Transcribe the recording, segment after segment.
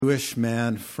Jewish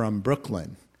man from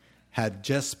Brooklyn, had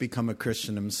just become a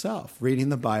Christian himself, reading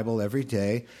the Bible every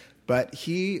day, but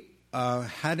he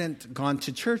hadn't gone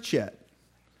to church yet.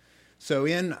 So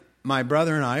my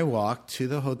brother and I walked to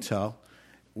the hotel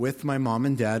with my mom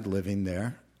and dad living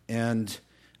there, and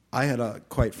I had,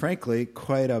 quite frankly,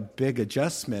 quite a big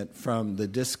adjustment from the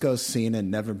disco scene and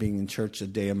never being in church a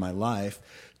day in my life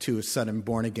to a sudden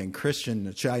born-again Christian,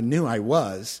 which I knew I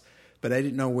was, but I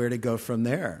didn't know where to go from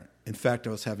there. In fact, I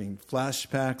was having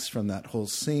flashbacks from that whole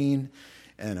scene,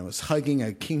 and I was hugging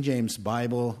a King James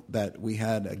Bible that we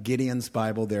had, a Gideon's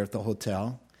Bible there at the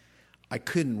hotel. I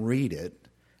couldn't read it.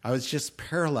 I was just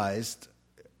paralyzed,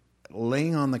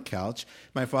 laying on the couch.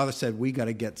 My father said, "We got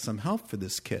to get some help for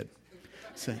this kid."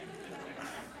 So,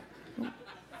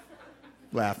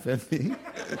 laugh at me.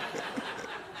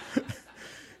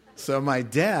 So my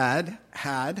dad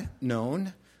had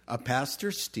known a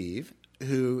Pastor Steve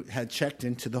who had checked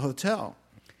into the hotel,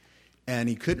 and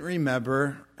he couldn't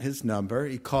remember his number.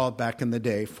 He called back in the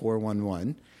day,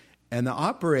 411, and the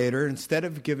operator, instead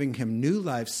of giving him New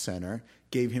Life Center,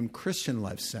 gave him Christian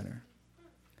Life Center.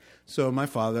 So my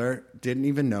father didn't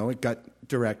even know. It got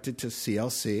directed to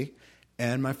CLC,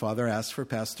 and my father asked for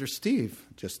Pastor Steve.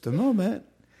 Just a moment.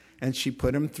 And she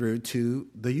put him through to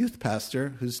the youth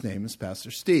pastor, whose name is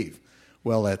Pastor Steve.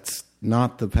 Well, it's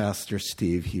not the Pastor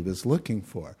Steve he was looking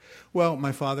for. Well,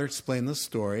 my father explained the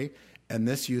story, and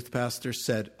this youth pastor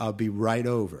said, "I'll be right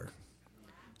over."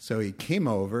 So he came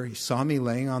over, he saw me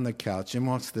laying on the couch, and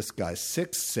watched this guy,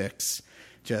 6'6",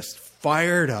 just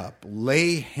fired up,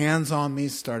 lay hands on me,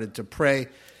 started to pray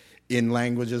in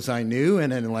languages I knew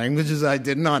and in languages I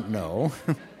did not know.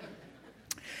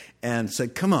 And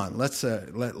said, "Come on,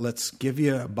 let's give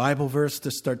you a Bible verse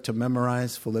to start to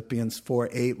memorize." Philippians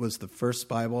 4:8 was the first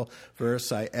Bible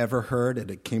verse I ever heard, and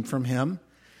it came from him.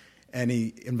 And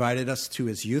he invited us to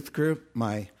his youth group.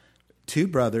 My two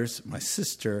brothers, my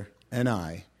sister, and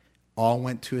I all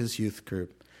went to his youth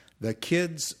group. The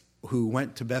kids who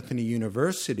went to Bethany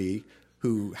University,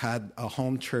 who had a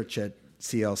home church at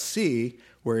CLC,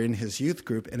 were in his youth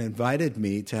group and invited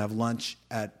me to have lunch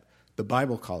at the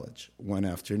Bible college one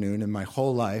afternoon, and my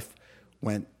whole life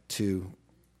went to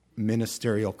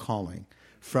ministerial calling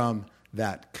from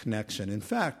that connection. In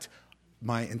fact,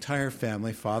 my entire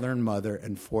family, father and mother,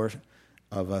 and 4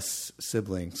 of us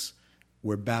siblings,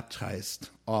 were baptized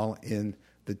all in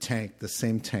the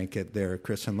same tank at their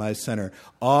Christian Life Center.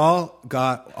 All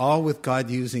with God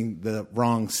using the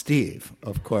wrong Steve,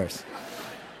 of course.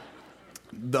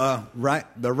 The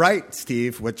right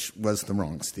Steve, which was the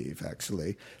wrong Steve,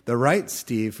 actually. The right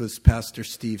Steve was Pastor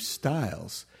Steve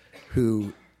Stiles,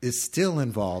 who is still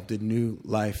involved in New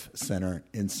Life Center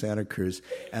in Santa Cruz.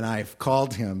 And I've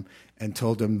called him and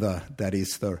told him that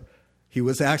he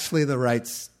was actually the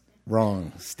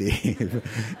wrong Steve.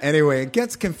 Anyway, it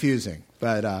gets confusing,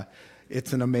 but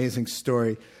it's an amazing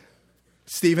story.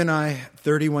 Steve and I,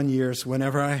 31 years,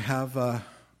 whenever I have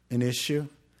an issue,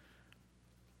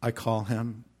 I call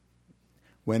him.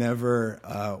 Whenever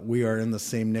we are in the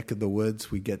same neck of the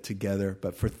woods, we get together.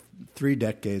 But for 3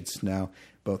 decades now,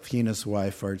 both he and his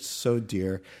wife are so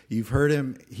dear. You've heard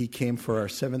him. He came for our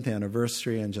 7th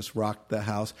anniversary and just rocked the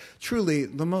house. Truly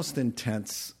the most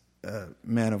intense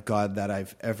man of God that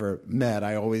I've ever met.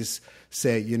 I always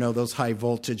say, you know, those high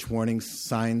voltage warning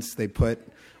signs they put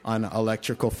on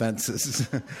electrical fences.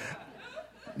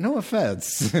 No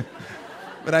offense.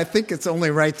 But I think it's only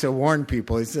right to warn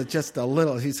people. He's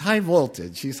high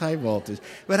voltage.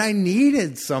 But I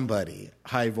needed somebody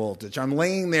high voltage. I'm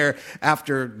laying there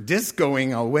after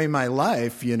discoing away my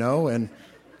life, and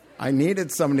I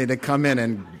needed somebody to come in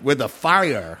and with a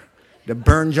fire to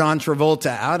burn John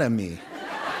Travolta out of me.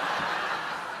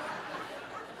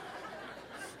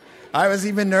 I was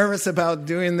even nervous about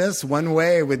doing this one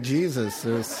way with Jesus.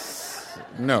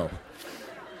 No.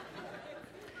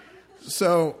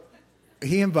 So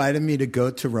he invited me to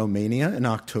go to Romania in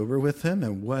October with him,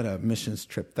 and what a missions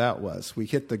trip that was. We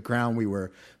hit the ground. We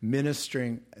were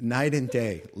ministering night and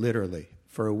day, literally,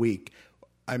 for a week.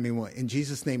 I mean, in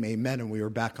Jesus' name, amen, and we were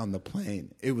back on the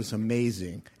plane. It was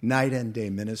amazing, night and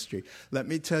day ministry. Let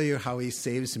me tell you how he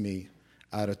saves me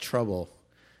out of trouble,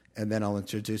 and then I'll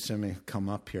introduce him and come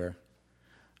up here.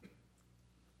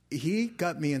 He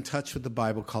got me in touch with the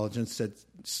Bible college and said,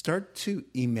 start to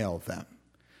email them.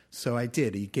 So I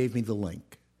did. He gave me the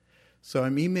link. So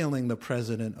I'm emailing the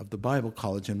president of the Bible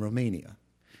college in Romania,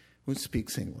 who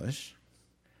speaks English,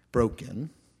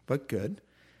 broken, but good.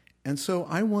 And so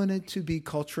I wanted to be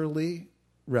culturally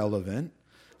relevant.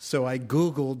 So I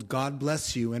Googled, "God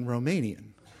bless you" in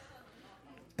Romanian.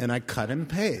 And I cut and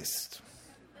paste.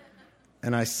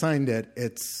 And I signed it.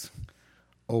 It's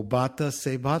Obata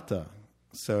Sebata.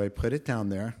 So I put it down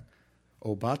there.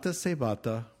 Obata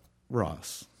Sebata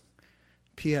Ross.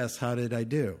 P.S. How did I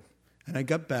do? And I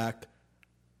got back,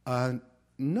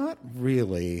 not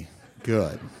really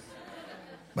good.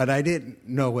 But I didn't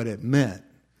know what it meant.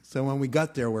 So when we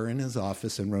got there, we're in his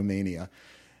office in Romania.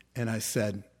 And I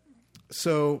said,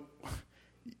 so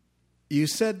you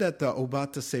said that the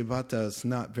Obata Sebata is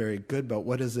not very good, but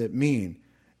what does it mean?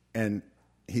 And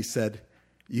he said,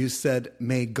 you said,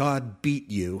 may God beat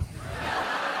you.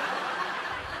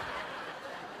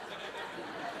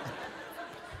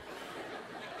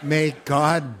 May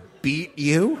God beat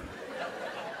you?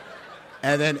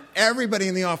 And then everybody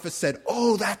in the office said,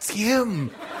 oh, that's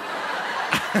him.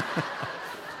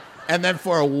 And then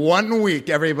for 1 week,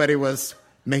 everybody was,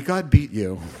 may God beat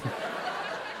you.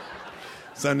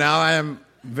 So now I am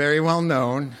very well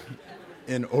known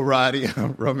in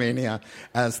Oradea, Romania,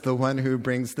 as the one who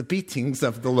brings the beatings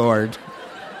of the Lord.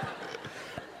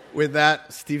 With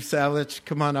that, Steve Savage,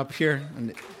 come on up here.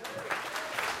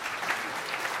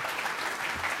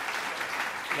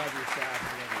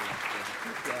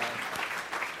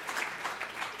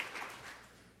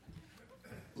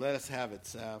 Let us have it,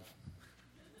 Sav.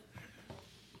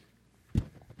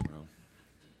 Well,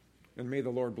 and may the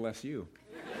Lord bless you.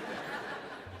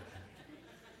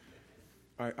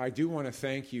 I do want to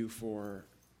thank you for,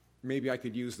 maybe I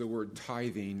could use the word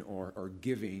tithing or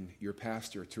giving your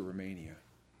pastor to Romania.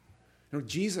 You know,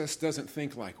 Jesus doesn't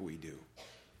think like we do.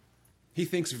 He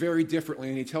thinks very differently,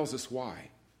 and he tells us why.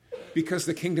 Because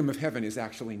the kingdom of heaven is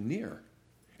actually near.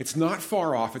 It's not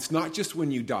far off. It's not just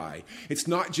when you die. It's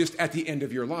not just at the end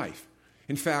of your life.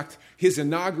 In fact, his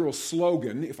inaugural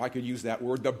slogan, if I could use that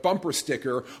word, the bumper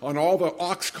sticker on all the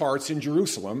ox carts in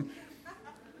Jerusalem,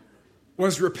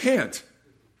 was repent,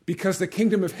 because the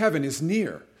kingdom of heaven is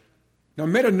near. Now,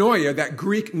 metanoia, that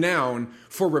Greek noun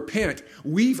for repent,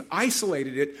 we've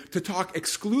isolated it to talk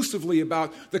exclusively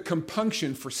about the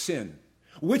compunction for sin,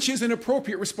 which is an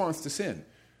appropriate response to sin.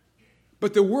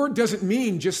 But the word doesn't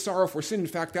mean just sorrow for sin. In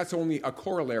fact, that's only a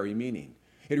corollary meaning.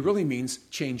 It really means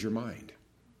change your mind.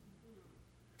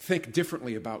 Think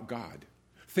differently about God.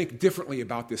 Think differently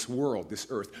about this world, this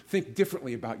earth. Think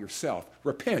differently about yourself.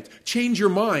 Repent. Change your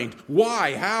mind.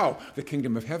 Why? How? The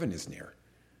kingdom of heaven is near.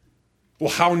 Well,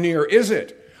 how near is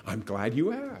it? I'm glad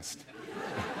you asked.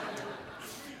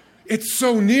 It's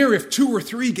so near if 2 or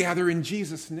 3 gather in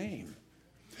Jesus' name.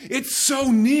 It's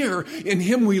so near in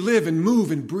him we live and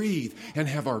move and breathe and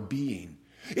have our being.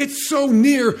 It's so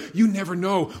near you never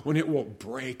know when it will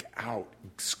break out,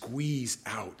 squeeze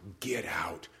out, get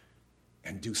out,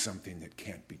 and do something that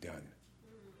can't be done.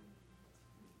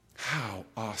 How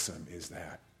awesome is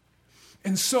that?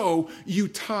 And so you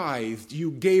tithed, you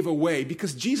gave away,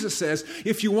 because Jesus says,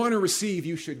 if you want to receive,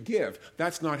 you should give.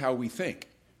 That's not how we think.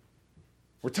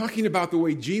 We're talking about the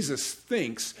way Jesus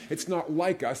thinks. It's not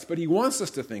like us, but he wants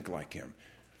us to think like him.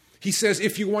 He says,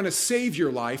 if you want to save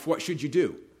your life, what should you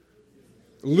do?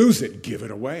 Lose it, give it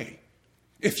away.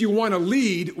 If you want to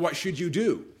lead, what should you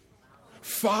do?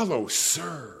 Follow,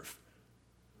 serve.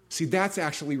 See, that's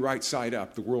actually right side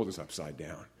up. The world is upside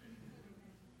down.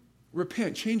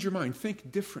 Repent, change your mind,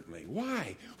 think differently.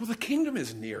 Why? Well, the kingdom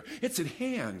is near. It's at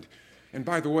hand. And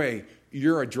by the way,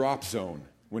 you're a drop zone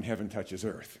when heaven touches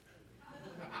earth.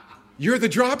 You're the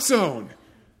drop zone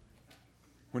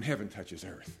when heaven touches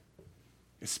earth.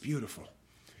 It's beautiful.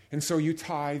 And so you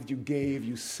tithed, you gave,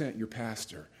 you sent your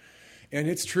pastor. And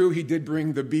it's true, he did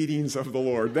bring the beatings of the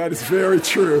Lord. That is very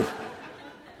true.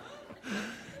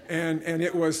 And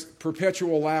it was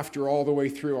perpetual laughter all the way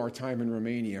through our time in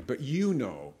Romania. But you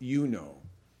know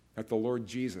that the Lord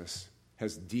Jesus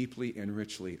has deeply and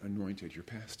richly anointed your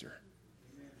pastor.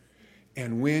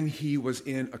 And when he was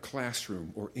in a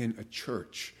classroom or in a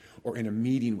church or in a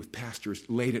meeting with pastors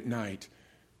late at night,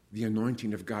 the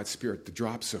anointing of God's Spirit, the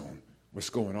drop zone, was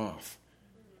going off.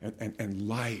 And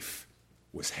life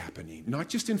was happening. Not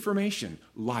just information,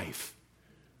 life.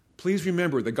 Please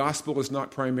remember, the gospel is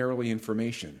not primarily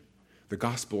information. The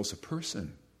gospel is a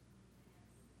person.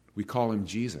 We call him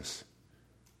Jesus.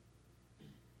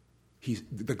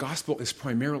 The gospel is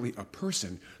primarily a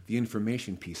person. The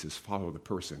information pieces follow the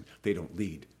person. They don't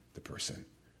lead the person.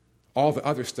 All the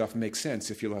other stuff makes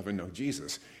sense if you love and know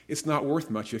Jesus. It's not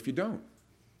worth much if you don't.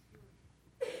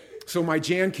 So my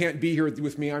Jan can't be here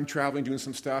with me. I'm traveling, doing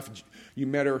some stuff. You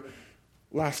met her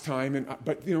last time.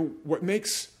 But what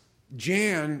makes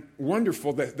Jan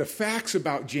wonderful, the facts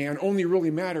about Jan only really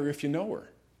matter if you know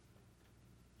her.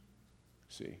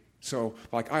 See? So,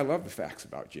 I love the facts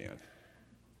about Jan.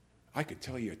 I could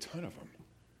tell you a ton of them,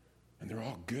 and they're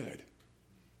all good.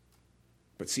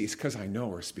 But see, it's because I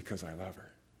know her, it's because I love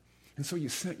her. And so you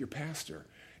sent your pastor,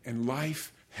 And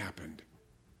life happened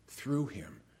through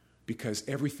him because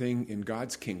everything in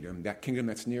God's kingdom, that kingdom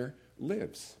that's near,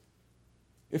 lives.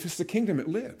 If it's the kingdom, it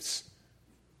lives.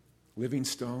 Living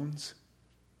stones,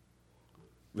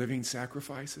 living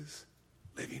sacrifices,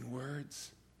 living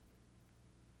words,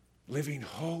 living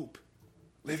hope,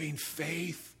 living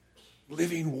faith,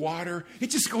 living water. It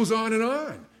just goes on and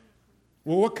on.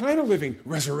 Well, what kind of living?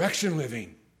 Resurrection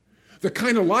living. The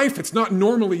kind of life that's not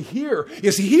normally here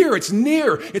is here. It's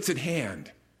near. It's at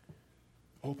hand.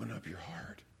 Open up your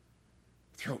heart.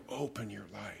 Throw open your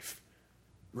life.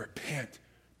 Repent.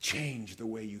 Change the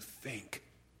way you think.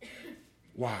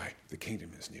 Why? The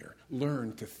kingdom is near.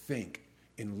 Learn to think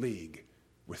in league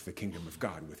with the kingdom of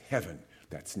God, with heaven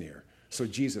that's near. So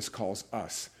Jesus calls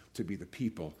us to be the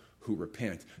people who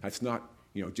repent. That's not,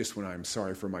 just when I'm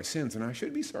sorry for my sins, and I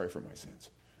should be sorry for my sins.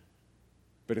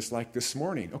 But it's like this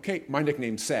morning. Okay, my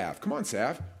nickname's Sav. Come on,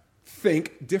 Sav.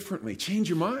 Think differently. Change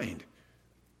your mind.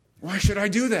 Why should I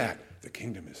do that? The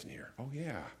kingdom is near. Oh,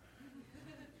 yeah.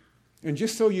 And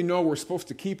just so you know, we're supposed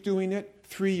to keep doing it.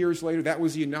 3 years later, that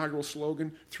was the inaugural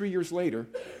slogan. 3 years later,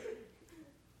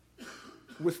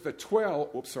 with the 12,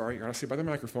 I got to say by the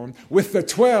microphone. With the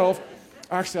 12,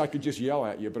 actually I could just yell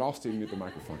at you, but I'll stay mute the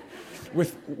microphone.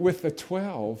 With the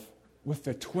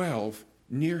 12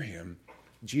 near him,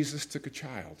 Jesus took a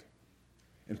child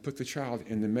and put the child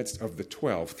in the midst of the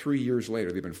 12. 3 years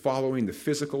later, they've been following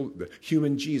the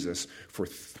human Jesus for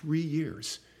 3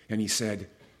 years. And he said,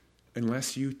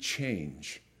 unless you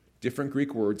change, different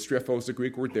Greek word, strepho is the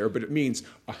Greek word there, but it means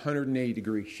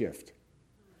 180-degree shift.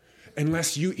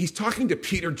 He's talking to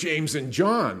Peter, James, and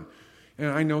John. And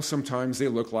I know sometimes they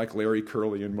look like Larry,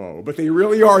 Curly, and Moe, but they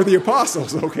really are the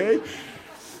apostles, okay?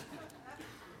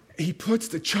 He puts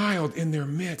the child in their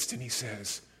midst and he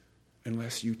says,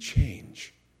 unless you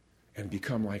change and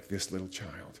become like this little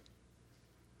child,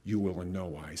 you will in no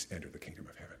wise enter the kingdom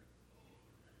of heaven.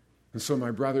 And so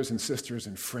my brothers and sisters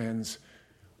and friends,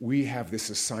 we have this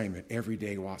assignment every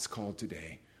day, what's called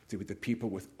today, to be the people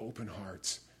with open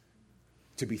hearts,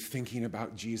 to be thinking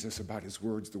about Jesus, about his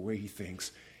words, the way he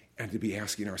thinks, and to be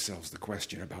asking ourselves the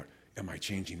question about, am I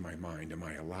changing my mind? Am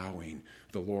I allowing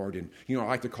the Lord? And, I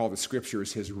like to call the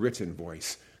scriptures his written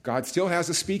voice. God still has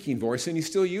a speaking voice, and he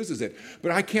still uses it.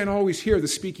 But I can't always hear the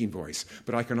speaking voice,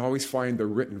 but I can always find the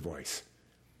written voice.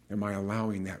 Am I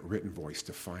allowing that written voice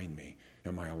to find me?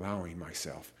 Am I allowing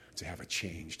myself to have a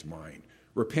changed mind?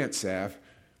 Repent, Sav.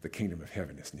 The kingdom of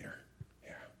heaven is near.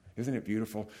 Yeah. Isn't it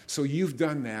beautiful? So you've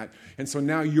done that, and so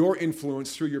now your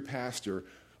influence through your pastor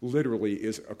literally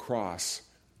is across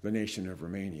the nation of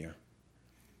Romania.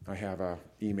 I have an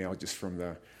email just from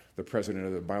the president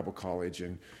of the Bible college,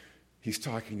 and he's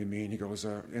talking to me, and he goes,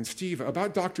 and Steve,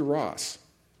 about Dr. Ross,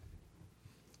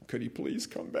 could he please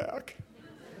come back?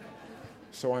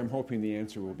 So I'm hoping the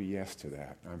answer will be yes to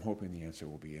that. I'm hoping the answer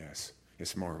will be yes.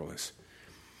 It's marvelous.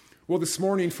 Well, this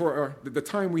morning, for the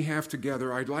time we have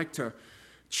together, I'd like to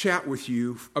chat with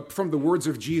you from the words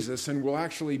of Jesus, and we'll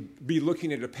actually be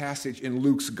looking at a passage in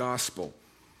Luke's gospel.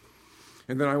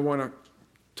 And then I want to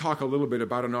talk a little bit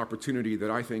about an opportunity that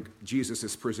I think Jesus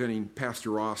is presenting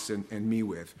Pastor Ross and me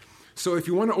with. So if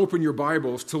you want to open your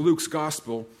Bibles to Luke's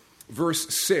gospel,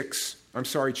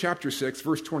 chapter 6,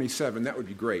 verse 27, that would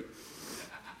be great.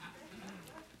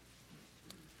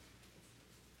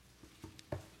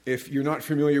 If you're not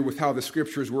familiar with how the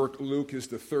scriptures work, Luke is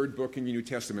the third book in the New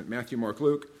Testament, Matthew, Mark,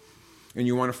 Luke. And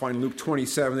you want to find Luke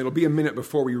 27. It'll be a minute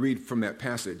before we read from that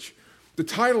passage. The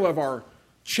title of our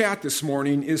chat this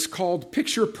morning is called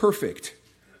Picture Perfect.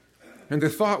 And the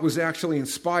thought was actually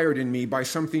inspired in me by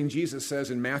something Jesus says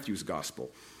in Matthew's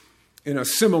gospel, in a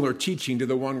similar teaching to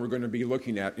the one we're going to be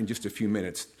looking at in just a few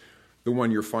minutes, the one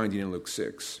you're finding in Luke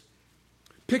 6.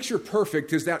 Picture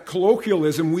perfect is that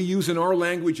colloquialism we use in our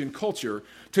language and culture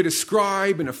to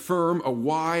describe and affirm a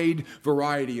wide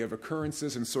variety of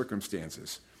occurrences and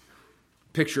circumstances.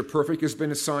 Picture perfect has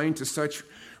been assigned to such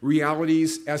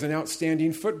realities as an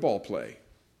outstanding football play.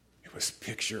 It was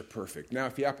picture perfect. Now,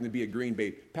 if you happen to be a Green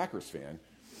Bay Packers fan,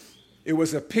 it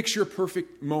was a picture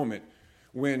perfect moment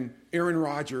when Aaron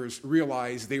Rodgers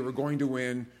realized they were going to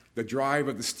win, the drive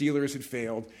of the Steelers had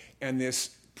failed, and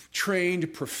this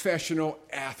trained professional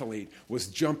athlete was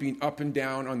jumping up and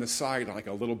down on the sideline like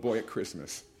a little boy at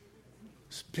Christmas.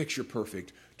 It's picture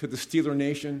perfect. To the Steeler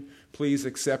Nation, please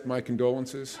accept my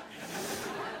condolences.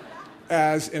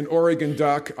 As an Oregon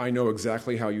Duck, I know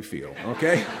exactly how you feel,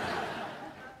 okay?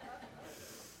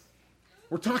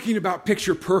 We're talking about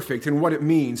picture perfect and what it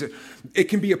means. It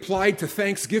can be applied to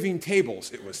Thanksgiving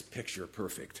tables. It was picture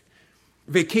perfect.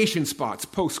 Vacation spots,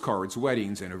 postcards,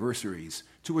 weddings, anniversaries,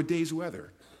 to a day's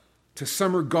weather, to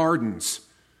summer gardens.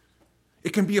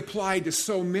 It can be applied to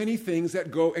so many things that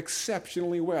go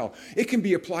exceptionally well. It can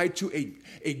be applied to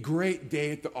a great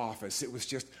day at the office. It was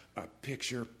just a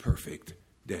picture-perfect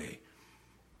day.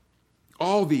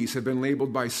 All these have been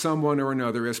labeled by someone or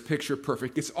another as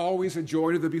picture-perfect. It's always a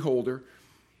joy to the beholder,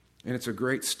 and it's a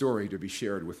great story to be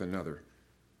shared with another.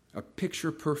 A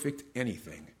picture-perfect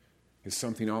anything is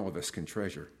something all of us can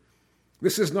treasure.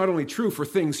 This is not only true for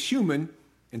things human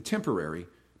and temporary,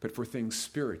 but for things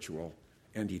spiritual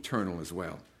and eternal as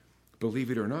well.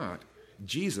 Believe it or not,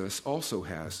 Jesus also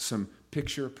has some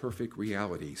picture-perfect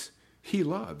realities. He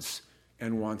loves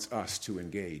and wants us to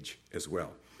engage as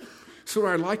well. So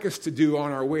what I'd like us to do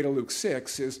on our way to Luke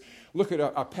 6 is look at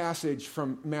a passage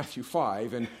from Matthew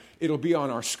 5, and it'll be on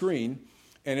our screen,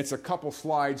 and it's a couple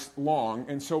slides long.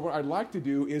 And so what I'd like to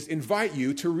do is invite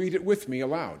you to read it with me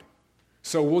aloud.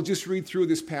 So we'll just read through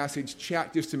this passage,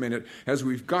 chat just a minute, as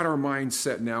we've got our minds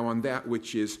set now on that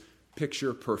which is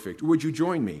picture perfect. Would you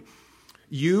join me?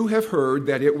 You have heard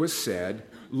that it was said,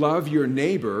 love your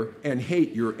neighbor and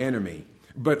hate your enemy.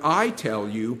 But I tell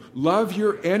you, love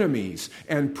your enemies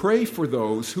and pray for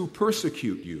those who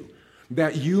persecute you,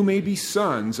 that you may be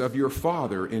sons of your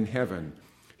Father in heaven.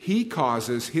 He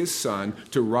causes his sun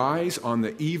to rise on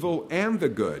the evil and the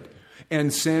good,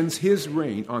 and sends his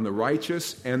rain on the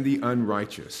righteous and the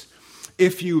unrighteous.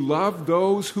 If you love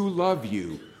those who love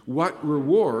you, what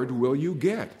reward will you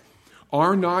get?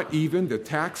 Are not even the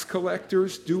tax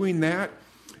collectors doing that?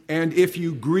 And if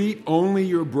you greet only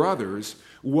your brothers,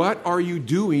 what are you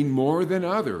doing more than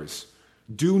others?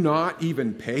 Do not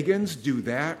even pagans do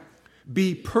that?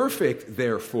 Be perfect,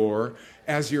 therefore,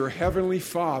 as your heavenly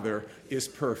Father is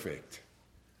perfect.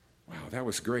 Wow, that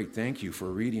was great. Thank you for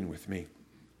reading with me.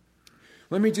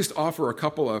 Let me just offer a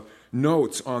couple of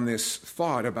notes on this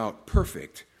thought about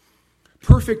perfect.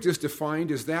 Perfect is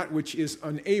defined as that which is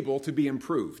unable to be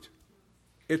improved.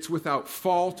 It's without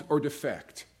fault or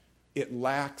defect. It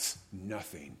lacks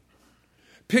nothing.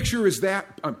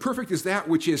 Perfect is that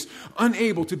which is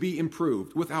unable to be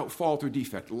improved, without fault or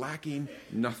defect, lacking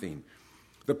nothing.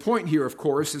 The point here, of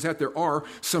course, is that there are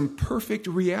some perfect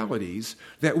realities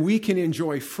that we can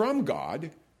enjoy from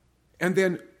God, and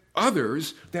then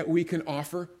others that we can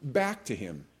offer back to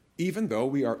him, even though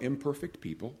we are imperfect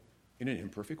people in an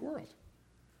imperfect world.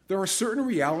 There are certain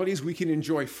realities we can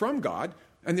enjoy from God,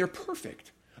 and they're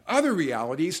perfect. Other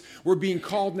realities we're being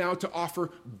called now to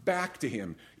offer back to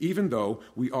him, even though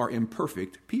we are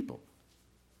imperfect people.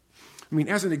 I mean,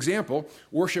 as an example,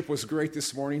 worship was great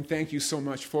this morning. Thank you so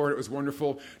much for it. It was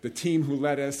wonderful. The team who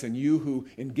led us and you who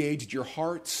engaged your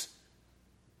hearts.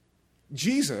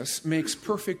 Jesus makes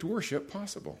perfect worship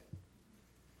possible.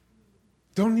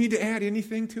 Don't need to add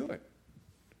anything to it.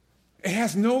 It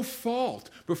has no fault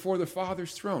before the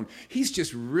Father's throne. He's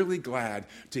just really glad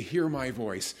to hear my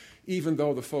voice, even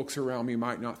though the folks around me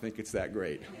might not think it's that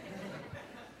great.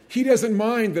 He doesn't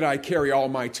mind that I carry all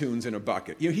my tunes in a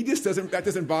bucket. That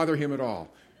doesn't bother him at all.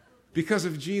 Because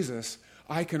of Jesus,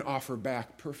 I can offer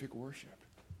back perfect worship.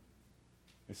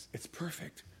 It's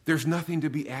perfect. There's nothing to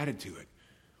be added to it.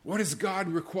 What does God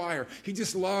require? He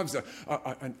just loves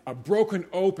a broken,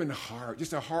 open heart,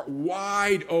 just a heart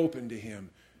wide open to him.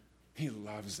 He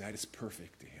loves that. It's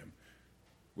perfect to him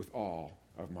with all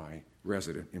of my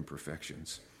resident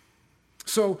imperfections.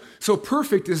 So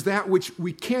perfect is that which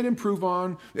we can't improve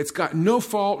on. It's got no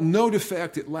fault, no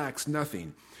defect. It lacks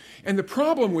nothing. And the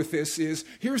problem with this is,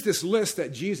 here's this list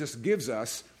that Jesus gives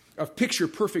us of picture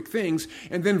perfect things.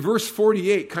 And then verse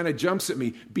 48 kind of jumps at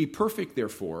me. Be perfect,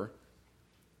 therefore,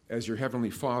 as your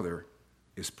heavenly Father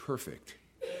is perfect.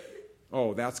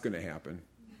 Oh, that's going to happen.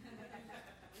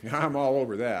 I'm all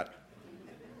over that.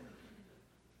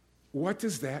 What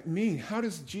does that mean? How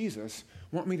does Jesus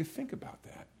want me to think about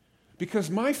that? Because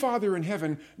my Father in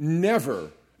heaven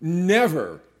never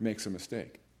makes a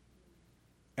mistake.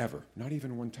 Ever. Not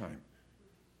even one time.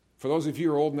 For those of you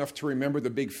who are old enough to remember the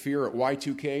big fear at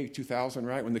Y2K 2000,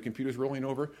 right, when the computer's rolling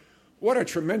over, what a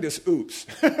tremendous oops.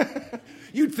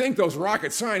 You'd think those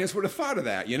rocket scientists would have thought of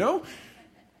that, you know?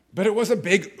 But it was a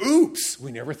big oops.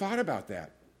 We never thought about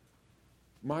that.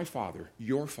 My Father,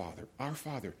 your Father, our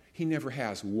Father, he never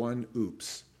has one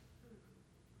oops.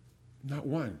 Not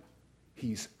one.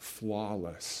 He's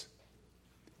flawless.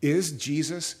 Is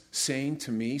Jesus saying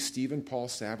to me, Stephen Paul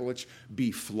Savalich,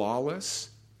 be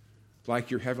flawless like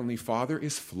your heavenly Father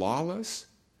is flawless?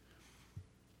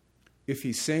 If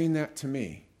he's saying that to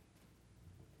me,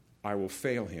 I will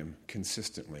fail him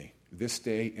consistently this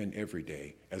day and every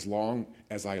day as long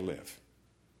as I live,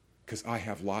 because I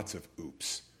have lots of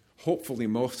oops. Hopefully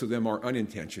most of them are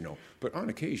unintentional, but on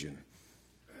occasion,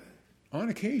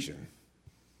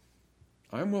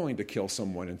 I'm willing to kill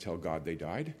someone and tell God they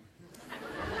died.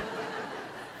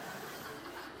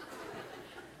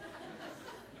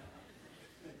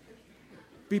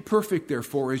 Be perfect,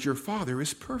 therefore, as your Father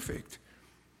is perfect.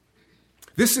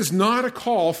 This is not a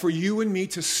call for you and me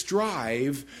to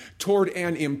strive toward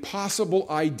an impossible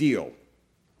ideal.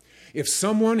 If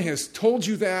someone has told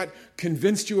you that,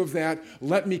 convinced you of that,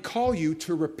 let me call you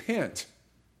to repent.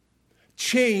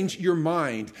 Change your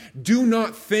mind. Do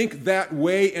not think that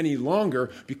way any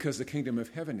longer, because the kingdom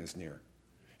of heaven is near.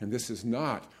 And this is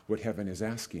not what heaven is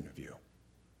asking of you.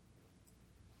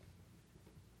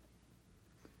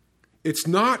 It's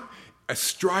not a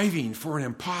striving for an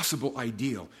impossible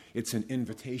ideal. It's an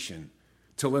invitation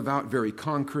to live out very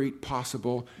concrete,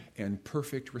 possible, and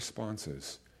perfect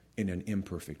responses in an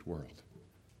imperfect world.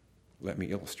 Let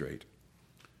me illustrate.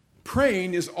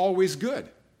 Praying is always good.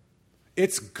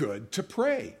 It's good to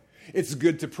pray. It's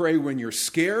good to pray when you're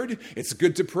scared. It's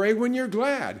good to pray when you're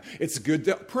glad. It's good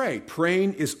to pray.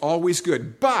 Praying is always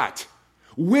good. But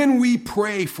when we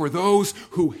pray for those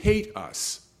who hate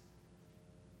us,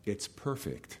 it's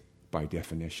perfect by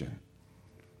definition.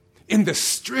 In the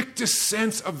strictest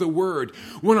sense of the word,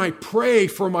 when I pray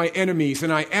for my enemies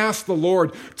and I ask the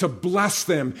Lord to bless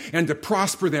them and to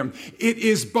prosper them, it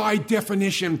is by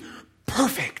definition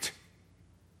perfect.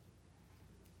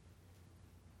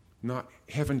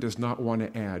 Heaven does not want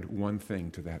to add one thing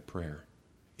to that prayer.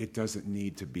 It doesn't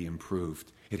need to be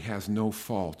improved. It has no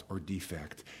fault or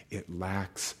defect. It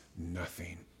lacks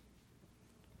nothing.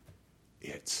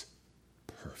 It's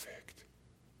perfect.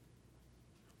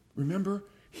 Remember,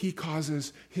 he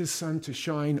causes his sun to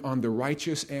shine on the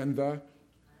righteous and the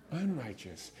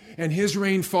unrighteous. And his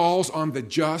rain falls on the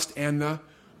just and the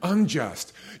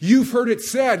unjust. You've heard it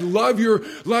said, love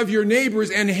your neighbors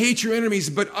and hate your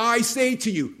enemies. But I say to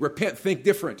you, repent, think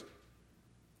different.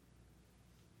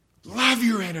 Love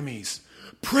your enemies.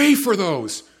 Pray for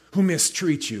those who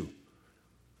mistreat you.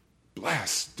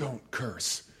 Bless, don't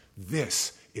curse.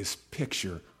 This is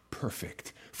picture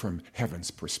perfect from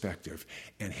heaven's perspective,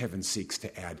 and heaven seeks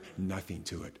to add nothing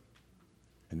to it.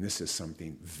 And this is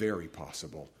something very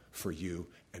possible for you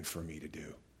and for me to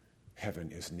do. Heaven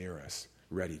is near us,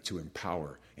 ready to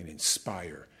empower and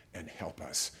inspire and help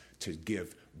us to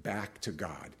give back to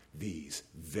God these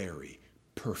very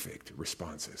perfect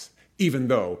responses, even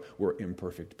though we're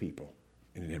imperfect people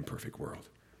in an imperfect world.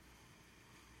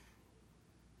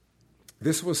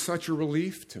 This was such a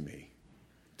relief to me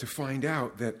to find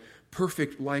out that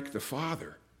perfect like the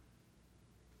Father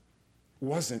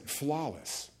wasn't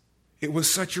flawless. It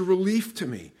was such a relief to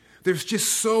me. There's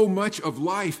just so much of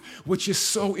life which is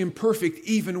so imperfect,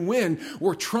 even when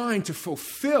we're trying to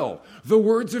fulfill the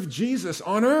words of Jesus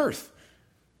on earth.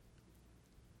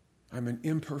 I'm an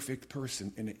imperfect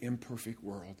person in an imperfect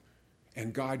world,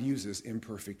 and God uses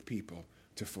imperfect people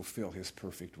to fulfill his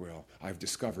perfect will. I've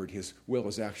discovered his will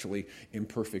is actually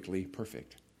imperfectly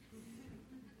perfect.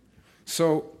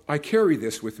 So I carry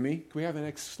this with me. Can we have the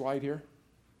next slide here?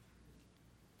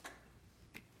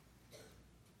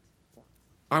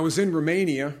 I was in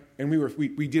Romania, and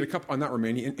we did a couple, not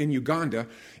Romania, in Uganda,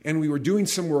 and we were doing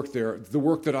some work there, the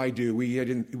work that I do.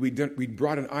 We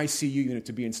brought an ICU unit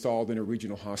to be installed in a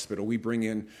regional hospital. We bring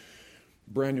in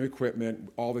brand new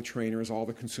equipment, all the trainers, all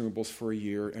the consumables for a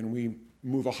year, and we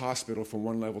move a hospital from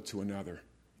one level to another.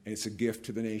 And it's a gift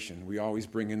to the nation. We always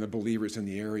bring in the believers in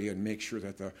the area and make sure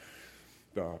that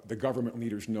the government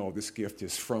leaders know this gift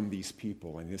is from these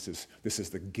people, and this is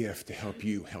the gift to help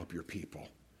you help your people.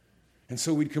 And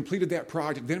so we'd completed that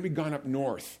project. Then we'd gone up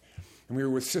north, and we were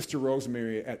with Sister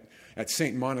Rosemary at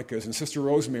St. Monica's, and Sister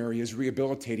Rosemary is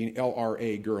rehabilitating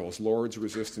LRA girls, Lord's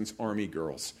Resistance Army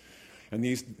girls. And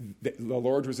the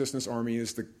Lord's Resistance Army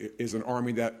is an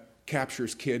army that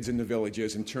captures kids in the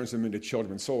villages and turns them into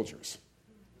children soldiers.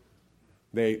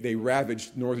 They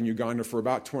ravaged northern Uganda for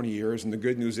about 20 years, and the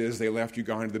good news is they left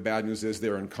Uganda. The bad news is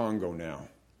they're in Congo now.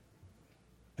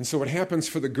 And so what happens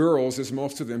for the girls is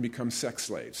most of them become sex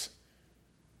slaves.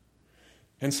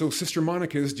 And so Sister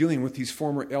Monica is dealing with these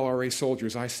former LRA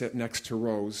soldiers. I sat next to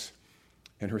Rose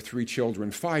and her 3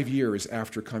 children 5 years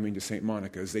after coming to St.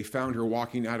 Monica's. They found her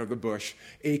walking out of the bush,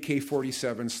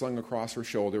 AK-47 slung across her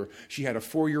shoulder. She had a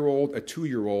 4-year-old, a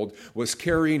 2-year-old, was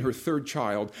carrying her 3rd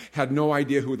child, had no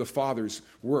idea who the fathers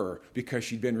were because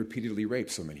she'd been repeatedly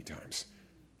raped so many times.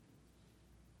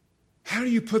 How do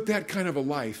you put that kind of a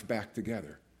life back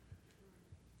together?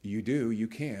 You do, you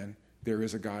can. There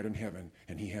is a God in heaven,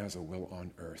 and he has a will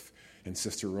on earth. And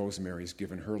Sister Rosemary's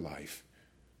given her life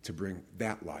to bring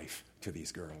that life to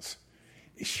these girls.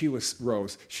 She was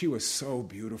so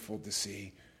beautiful to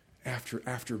see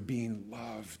after being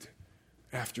loved,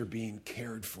 after being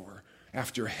cared for,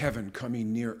 after heaven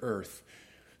coming near earth.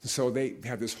 So they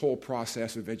have this whole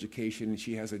process of education, and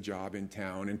she has a job in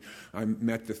town, and I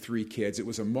met the 3 kids. It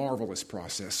was a marvelous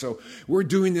process. So we're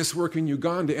doing this work in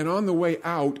Uganda, and on the way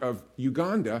out of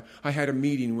Uganda, I had a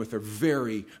meeting with a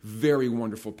very, very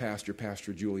wonderful pastor,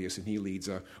 Pastor Julius, and he leads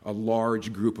a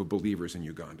large group of believers in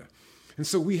Uganda. And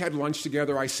so we had lunch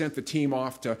together. I sent the team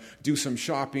off to do some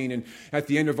shopping, and at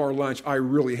the end of our lunch, I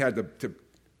really had to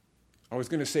I was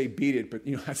going to say beat it, but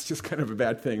that's just kind of a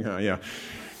bad thing, huh? Yeah.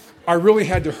 I really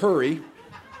had to hurry.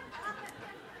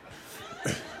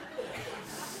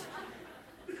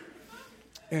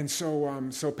 And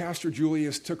so Pastor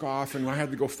Julius took off, and I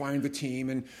had to go find the team,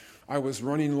 and I was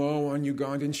running low on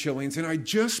Ugandan shillings, and I'd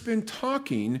just been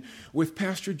talking with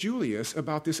Pastor Julius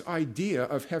about this idea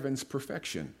of heaven's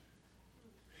perfection,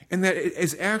 and that it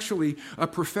is actually a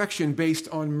perfection based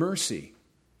on mercy,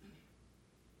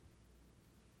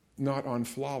 not on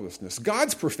flawlessness.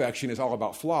 God's perfection is all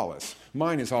about flawless.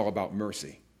 Mine is all about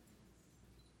mercy.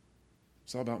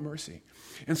 It's all about mercy.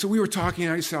 And so we were talking,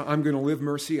 and I said, I'm going to live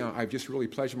mercy. I've just really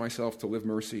pledged myself to live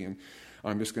mercy, and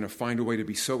I'm just going to find a way to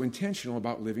be so intentional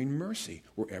about living mercy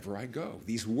wherever I go.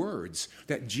 These words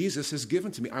that Jesus has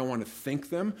given to me, I want to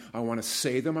think them, I want to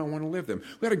say them, I want to live them.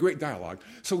 We had a great dialogue.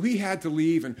 So we had to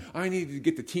leave, and I needed to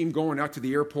get the team going out to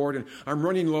the airport, and I'm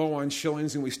running low on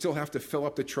shillings, and we still have to fill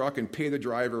up the truck and pay the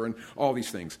driver and all these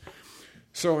things.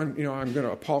 So, I'm going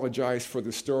to apologize for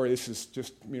the story. This is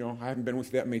just, I haven't been with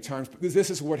you that many times, but this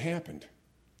is what happened.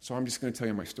 So I'm just going to tell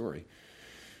you my story.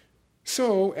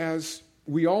 So, as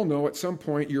we all know, at some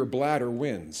point, your bladder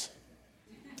wins.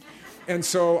 And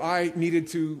so I needed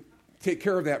to take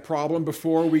care of that problem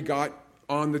before we got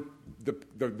on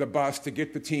the bus to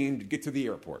get the team to get to the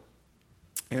airport.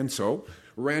 And so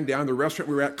ran down. The restaurant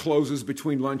we were at closes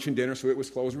between lunch and dinner, so it was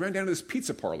closed. Ran down to this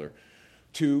pizza parlor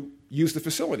to use the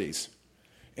facilities.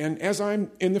 And as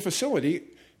I'm in the facility,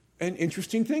 an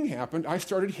interesting thing happened. I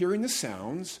started hearing the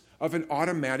sounds of an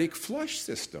automatic flush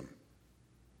system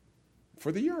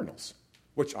for the urinals,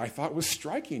 which I thought was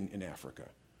striking in Africa.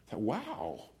 I thought,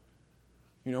 wow.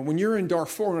 When you're in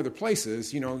Darfur and other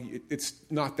places, it's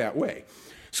not that way.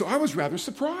 So I was rather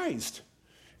surprised.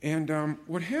 And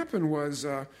what happened was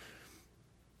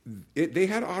they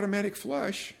had automatic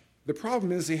flush. The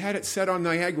problem is they had it set on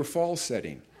Niagara Falls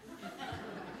setting.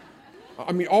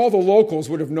 All the locals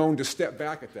would have known to step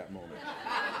back at that moment.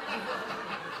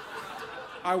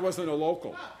 I wasn't a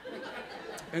local.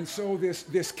 And so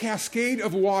this cascade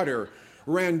of water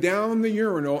ran down the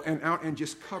urinal and out and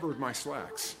just covered my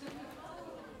slacks.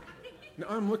 Now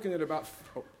I'm looking at about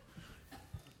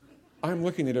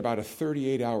a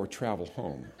 38-hour travel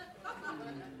home.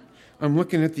 I'm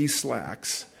looking at these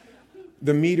slacks.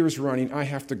 The meter's running. I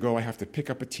have to go. I have to pick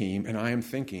up a team. And I am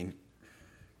thinking,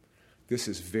 this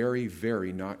is very,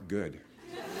 very not good.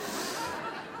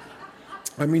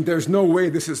 There's no way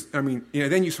this is, then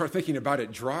you start thinking about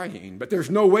it drying, but there's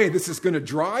no way this is going to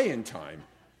dry in time.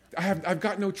 I've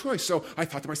got no choice. So I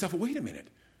thought to myself, well, wait a minute.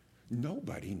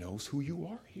 Nobody knows who you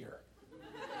are here.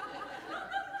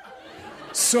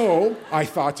 So I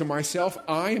thought to myself,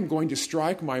 I am going to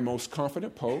strike my most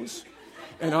confident pose,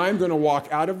 and I'm going to walk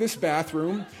out of this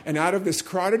bathroom and out of this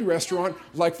crowded restaurant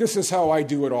like this is how I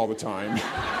do it all the time.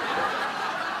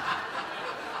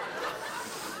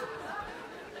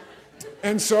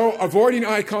 And so, avoiding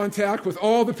eye contact with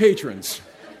all the patrons,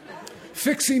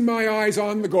 fixing my eyes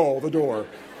on the goal, the door,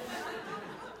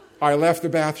 I left the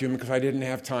bathroom because I didn't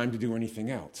have time to do anything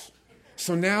else.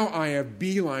 So now I am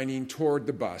beelining toward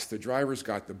the bus. The driver's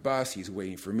got the bus. He's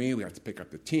waiting for me. We have to pick up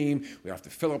the team. We have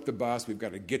to fill up the bus. We've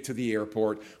got to get to the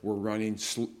airport. We're running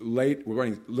late. We're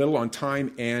running little on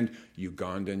time and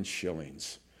Ugandan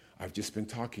shillings. I've just been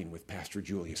talking with Pastor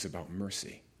Julius about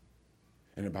mercy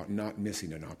and about not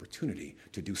missing an opportunity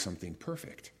to do something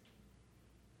perfect.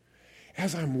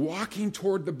 As I'm walking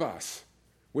toward the bus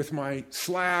with my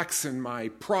slacks and my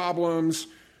problems,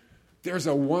 there's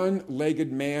a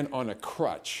one-legged man on a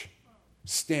crutch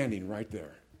standing right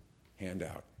there, hand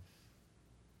out.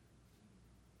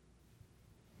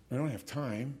 I don't have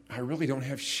time. I really don't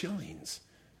have shillings.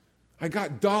 I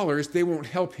got dollars. They won't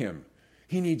help him.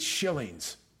 He needs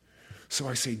shillings. So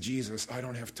I say, Jesus, I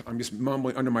don't have time. I'm just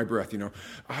mumbling under my breath,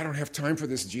 I don't have time for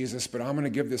this, Jesus, but I'm going to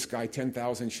give this guy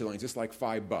 10,000 shillings. It's like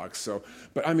 $5. So,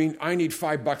 but I need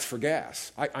 $5 for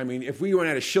gas. If we run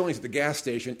out of shillings at the gas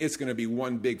station, it's going to be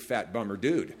one big fat bummer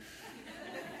dude.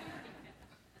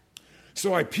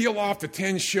 So I peel off the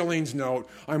 10 shillings note.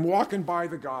 I'm walking by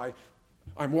the guy,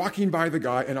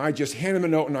 and I just hand him a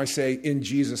note, and I say, in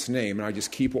Jesus' name, and I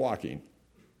just keep walking.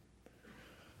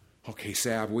 Okay,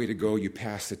 Sav, way to go. You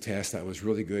passed the test. That was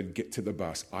really good. Get to the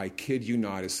bus. I kid you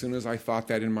not. As soon as I thought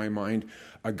that in my mind,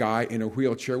 a guy in a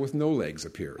wheelchair with no legs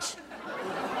appears.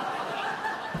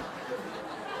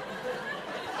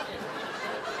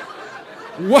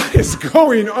 What is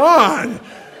going on?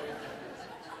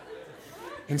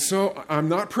 And so I'm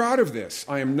not proud of this.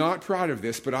 I am not proud of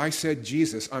this, but I said,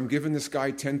 Jesus, I'm giving this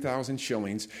guy 10,000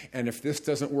 shillings, and if this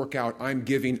doesn't work out, I'm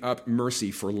giving up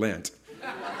mercy for Lent.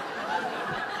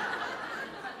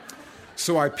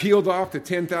 So I peeled off the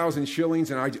 10,000 shillings,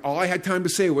 and all I had time to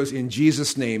say was, in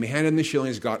Jesus' name, handed him the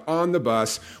shillings, got on the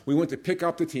bus. We went to pick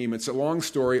up the team. It's a long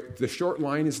story. The short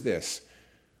line is this.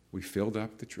 We filled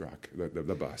up the truck,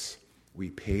 the bus. We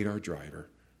paid our driver.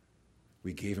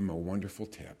 We gave him a wonderful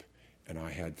tip. And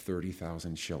I had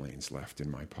 30,000 shillings left in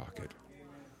my pocket.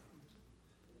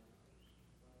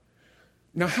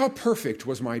 Now, how perfect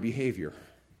was my behavior?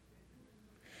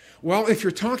 Well, if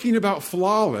you're talking about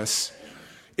flawless,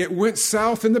 it went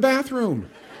south in the bathroom.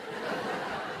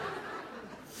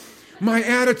 My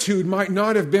attitude might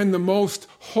not have been the most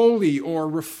holy or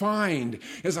refined,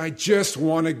 as I just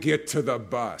want to get to the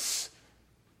bus.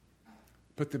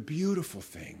 But the beautiful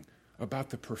thing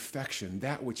about the perfection,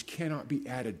 that which cannot be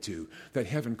added to, that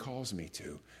heaven calls me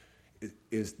to,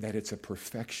 is that it's a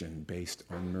perfection based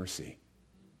on mercy.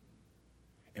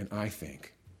 And I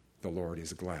think the Lord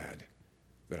is glad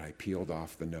that I peeled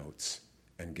off the notes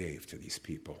and gave to these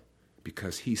people.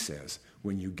 Because he says,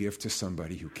 when you give to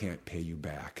somebody who can't pay you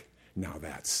back, now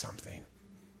that's something.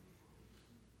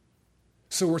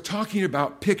 So we're talking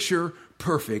about picture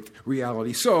perfect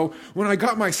reality. So when I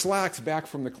got my slacks back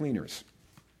from the cleaners,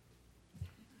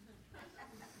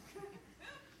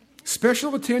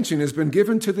 special attention has been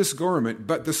given to this garment,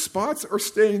 but the spots or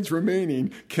stains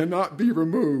remaining cannot be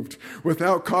removed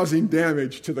without causing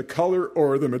damage to the color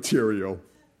or the material.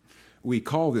 We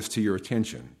call this to your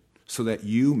attention so that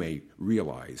you may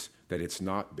realize that it's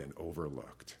not been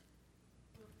overlooked.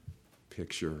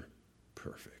 Picture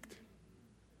perfect.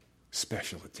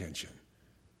 Special attention.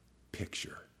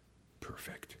 Picture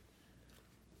perfect.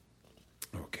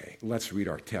 Okay, let's read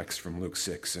our text from Luke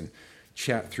 6 and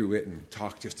chat through it and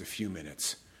talk just a few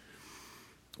minutes.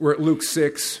 We're at Luke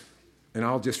 6, and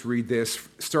I'll just read this,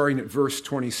 starting at verse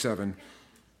 27.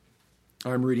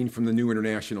 I'm reading from the New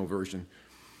International Version.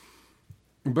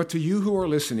 But to you who are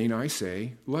listening, I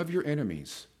say, love your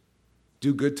enemies.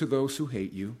 Do good to those who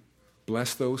hate you.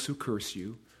 Bless those who curse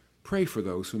you. Pray for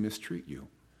those who mistreat you.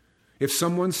 If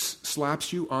someone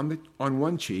slaps you on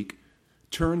one cheek,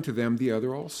 turn to them the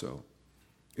other also.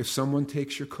 If someone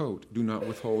takes your coat, do not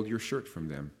withhold your shirt from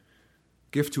them.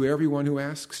 Give to everyone who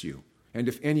asks you, and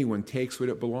if anyone takes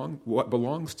what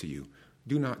belongs to you,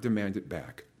 do not demand it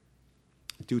back.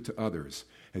 Do to others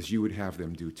as you would have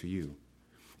them do to you.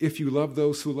 If you love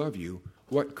those who love you,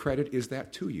 what credit is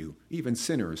that to you? Even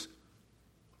sinners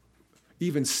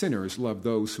love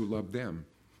those who love them.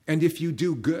 And if you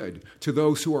do good to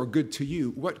those who are good to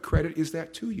you, what credit is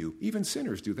that to you? Even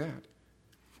sinners do that.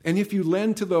 And if you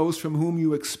lend to those from whom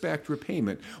you expect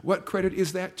repayment, what credit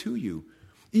is that to you?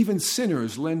 Even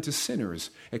sinners lend to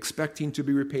sinners, expecting to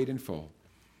be repaid in full.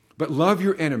 But love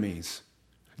your enemies.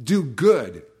 Do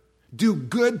good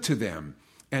to them,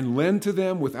 and lend to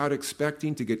them without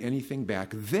expecting to get anything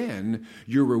back. Then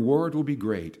your reward will be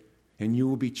great, and you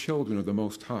will be children of the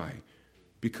Most High,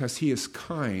 because he is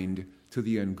kind to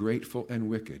the ungrateful and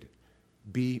wicked.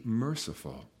 Be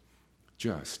merciful,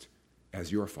 just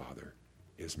as your Father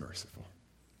is merciful.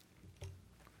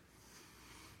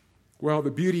 Well,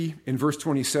 the beauty in verse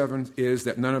 27 is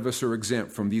that none of us are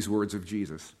exempt from these words of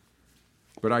Jesus.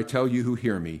 But I tell you who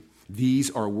hear me,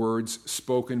 these are words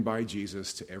spoken by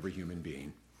Jesus to every human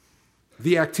being.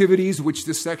 The activities which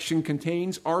this section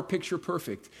contains are picture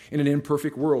perfect in an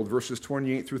imperfect world, verses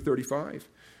 28 through 35.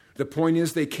 The point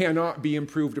is they cannot be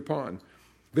improved upon.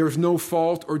 There is no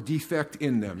fault or defect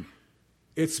in them.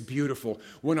 It's beautiful.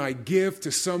 When I give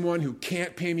to someone who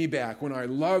can't pay me back, when I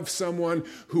love someone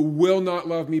who will not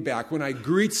love me back, when I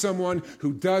greet someone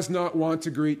who does not want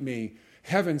to greet me,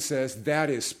 heaven says that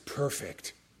is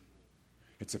perfect.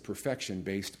 It's a perfection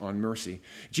based on mercy.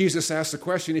 Jesus asked the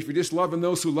question, if you're just loving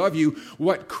those who love you,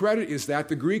 what credit is that?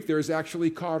 The Greek there is actually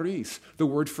charis, the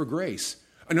word for grace.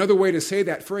 Another way to say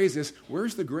that phrase is,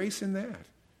 where's the grace in that?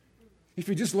 If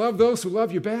you just love those who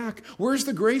love you back, where's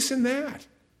the grace in that?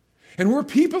 And we're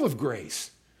people of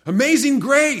grace. Amazing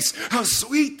grace. How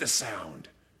sweet the sound.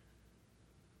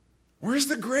 Where's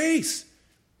the grace?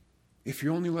 If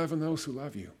you're only loving those who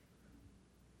love you.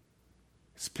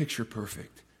 It's picture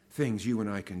perfect. Things you and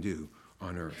I can do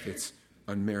on earth. It's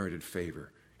unmerited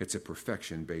favor. It's a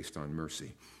perfection based on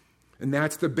mercy. And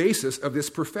that's the basis of this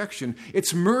perfection.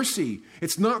 It's mercy.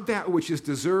 It's not that which is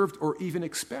deserved or even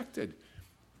expected.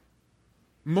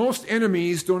 Most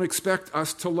enemies don't expect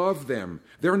us to love them.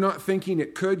 They're not thinking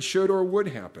it could, should, or would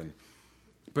happen.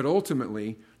 But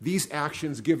ultimately, these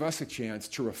actions give us a chance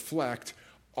to reflect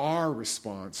our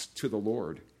response to the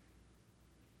Lord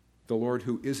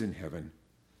who is in heaven,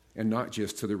 and not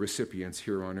just to the recipients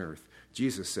here on earth.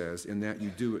 Jesus says, in that you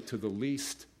do it to the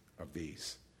least of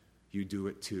these, you do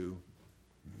it to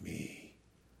me.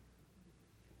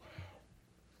 Wow.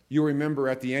 You'll remember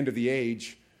at the end of the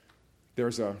age,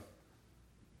 there's an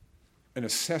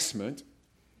assessment.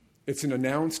 It's an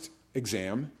announced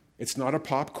exam. It's not a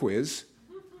pop quiz.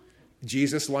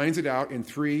 Jesus lines it out in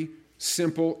 3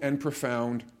 simple and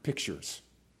profound pictures.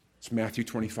 It's Matthew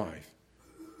 25.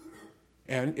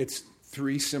 And it's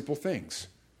 3 simple things.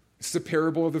 It's the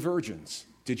parable of the virgins.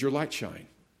 Did your light shine?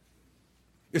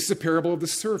 It's the parable of the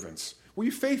servants. Were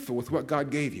you faithful with what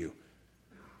God gave you?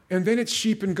 And then it's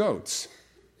sheep and goats.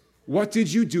 What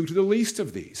did you do to the least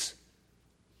of these?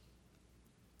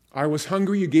 I was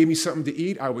hungry, you gave me something to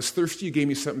eat. I was thirsty, you gave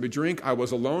me something to drink. I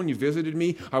was alone, you visited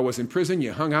me. I was in prison,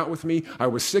 you hung out with me. I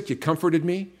was sick, you comforted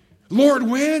me. Lord,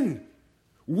 when?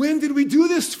 When did we do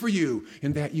this for you?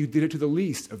 In that you did it to the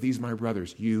least of these, my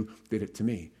brothers. You did it to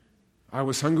me. I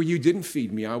was hungry, you didn't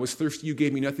feed me. I was thirsty, you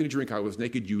gave me nothing to drink. I was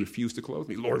naked, you refused to clothe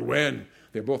me. Lord, when?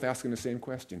 They're both asking the same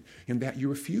question. In that you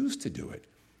refused to do it.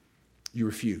 You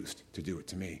refused to do it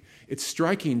to me. It's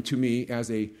striking to me as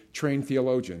a trained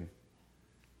theologian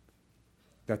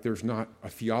that there's not a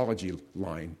theology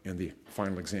line in the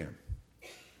final exam.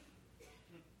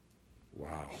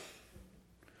 Wow.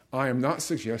 I am not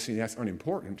suggesting that's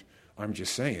unimportant. I'm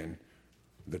just saying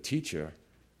the teacher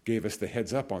gave us the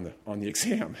heads up on the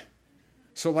exam.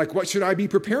 So what should I be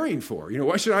preparing for?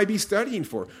 What should I be studying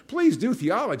for? Please do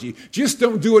theology. Just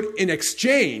don't do it in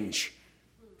exchange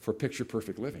for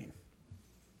picture-perfect living.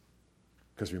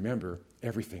 Because remember,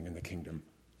 everything in the kingdom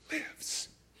lives.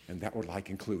 And that would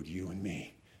include you and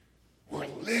me. We're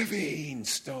living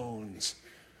stones.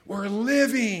 We're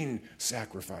living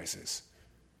sacrifices.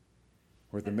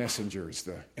 We're the messengers,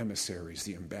 the emissaries,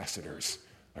 the ambassadors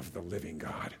of the living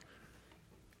God.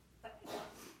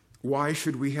 Why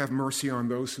should we have mercy on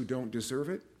those who don't deserve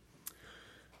it?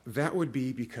 That would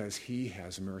be because he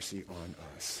has mercy on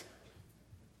us.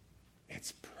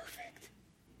 It's perfect.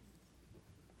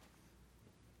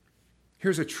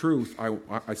 Here's a truth.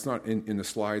 It's not in the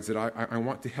slides that I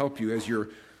want to help you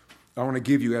I want to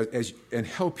give you and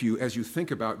help you as you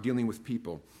think about dealing with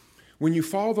people. When you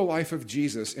follow the life of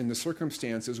Jesus in the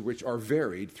circumstances which are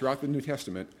varied throughout the New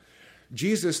Testament,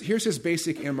 here's his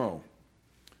basic MO.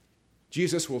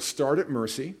 Jesus will start at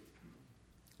mercy,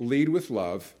 lead with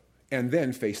love, and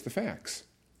then face the facts.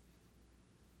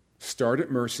 Start at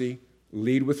mercy,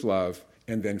 lead with love,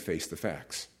 and then face the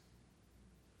facts.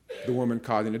 The woman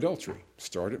caught in adultery.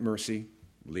 Start at mercy,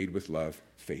 lead with love,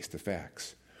 face the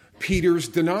facts. Peter's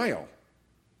denial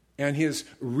and his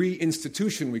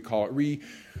reinstitution, we call it,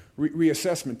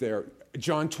 reassessment there.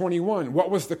 John 21, what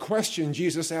was the question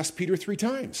Jesus asked Peter 3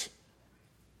 times?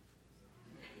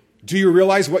 Do you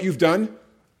realize what you've done?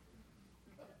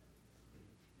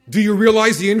 Do you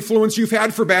realize the influence you've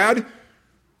had for bad?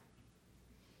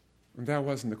 And that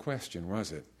wasn't the question,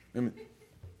 was it?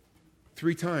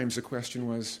 3 times the question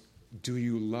was, do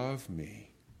you love me?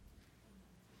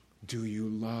 Do you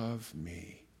love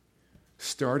me?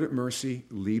 Start at mercy,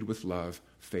 lead with love,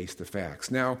 face the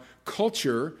facts. Now,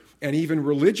 culture, and even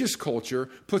religious culture,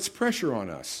 puts pressure on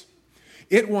us.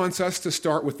 It wants us to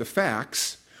start with the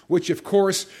facts, which, of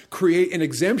course, create an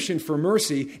exemption for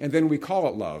mercy, and then we call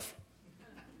it love.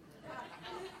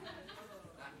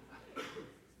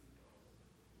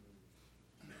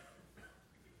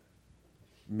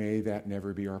 May that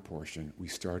never be our portion. We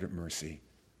start at mercy,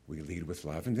 we lead with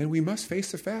love, and then we must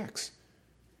face the facts.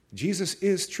 Jesus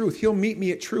is truth. He'll meet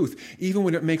me at truth, even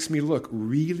when it makes me look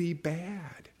really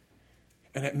bad.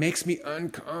 And it makes me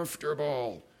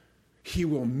uncomfortable. He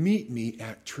will meet me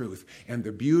at truth. And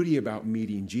the beauty about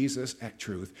meeting Jesus at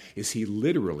truth is he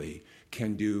literally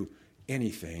can do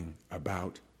anything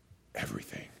about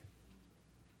everything.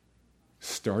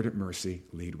 Start at mercy,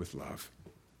 lead with love,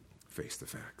 face the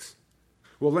facts.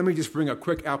 Well, let me just bring a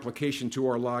quick application to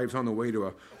our lives on the way to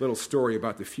a little story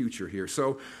about the future here.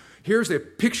 So here's a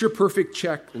picture-perfect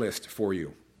checklist for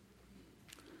you.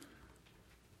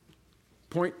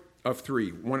 Point of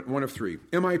 3, one of 3.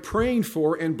 Am I praying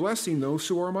for and blessing those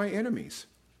who are my enemies?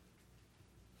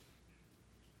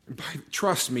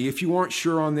 Trust me, if you aren't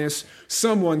sure on this,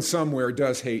 someone somewhere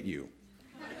does hate you.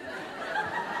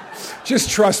 Just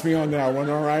trust me on that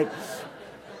one, all right?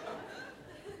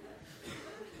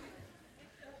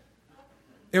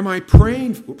 Am I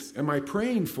praying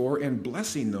for and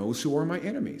blessing those who are my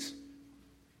enemies?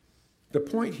 The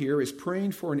point here is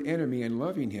praying for an enemy and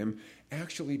loving him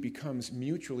actually becomes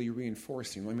mutually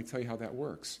reinforcing. Let me tell you how that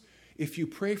works. If you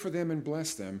pray for them and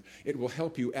bless them, it will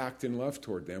help you act in love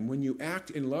toward them. When you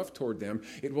act in love toward them,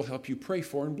 it will help you pray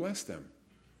for and bless them.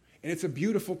 And it's a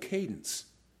beautiful cadence.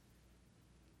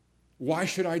 Why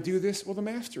should I do this? Well, the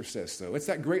Master says so. It's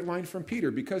that great line from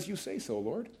Peter, because you say so,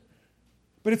 Lord.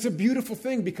 But it's a beautiful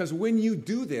thing, because when you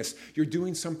do this, you're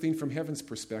doing something from heaven's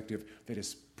perspective that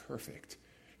is perfect.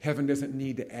 Heaven doesn't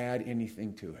need to add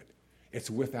anything to it. It's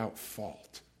without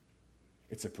fault.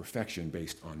 It's a perfection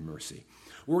based on mercy.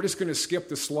 We're just going to skip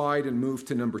the slide and move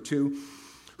to number 2.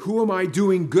 Who am I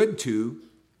doing good to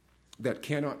that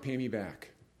cannot pay me back?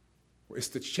 It's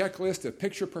the checklist of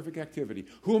picture-perfect activity.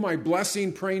 Who am I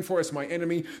blessing, praying for as my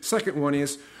enemy? Second one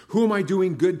is, who am I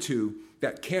doing good to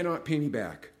that cannot pay me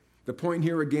back? The point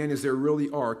here again is there really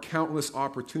are countless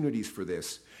opportunities for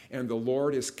this, and the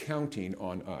Lord is counting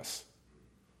on us.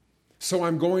 So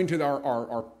I'm going to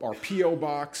our P.O.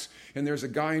 box, and there's a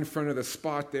guy in front of the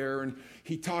spot there, and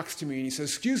he talks to me, and he says,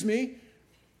 "Excuse me,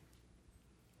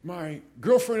 my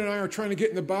girlfriend and I are trying to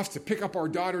get in the bus to pick up our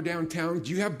daughter downtown.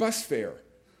 Do you have bus fare?"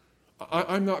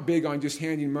 I'm not big on just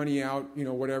handing money out,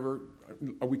 whatever.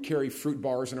 We carry fruit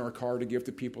bars in our car to give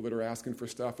to people that are asking for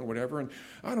stuff and whatever. And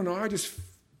I don't know,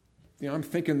 I'm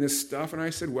thinking this stuff, and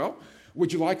I said, "Well,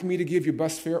 would you like me to give you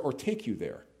bus fare or take you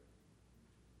there?"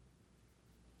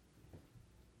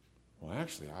 "Well,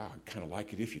 actually, I kind of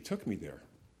like it if you took me there.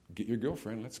 Get your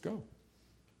girlfriend, let's go."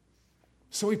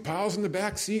 So he piles in the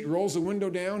back seat, rolls the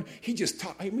window down. He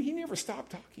never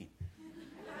stopped talking.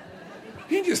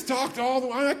 He just talked all the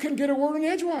way. I couldn't get a word in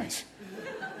edgewise.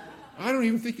 I don't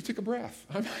even think he took a breath.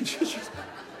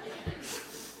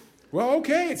 Well,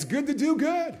 okay, it's good to do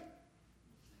good.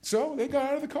 So they got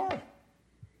out of the car.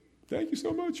 "Thank you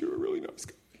so much. You're a really nice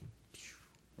guy."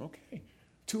 Okay.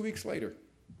 2 weeks later,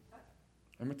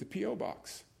 I'm at the P.O.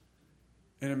 box,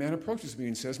 and a man approaches me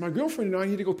and says, "My girlfriend and I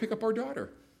need to go pick up our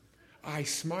daughter." I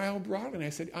smiled broadly, and I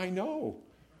said, "I know.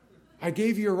 I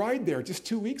gave you a ride there just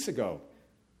 2 weeks ago."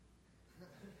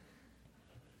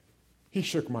 He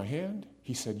shook my hand.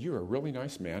 He said, "You're a really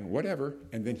nice man, whatever."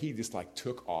 And then he just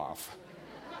took off.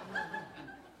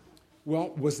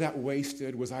 Well, was that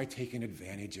wasted? Was I taken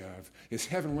advantage of? Is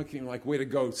heaven looking at me like, "Way to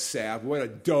go, Sav, what a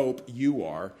dope you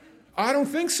are"? I don't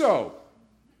think so.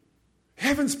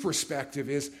 Heaven's perspective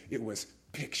is it was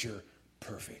picture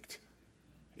perfect.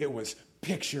 It was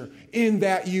picture in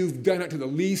that you've done it to the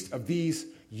least of these,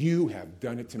 you have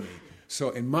done it to me. So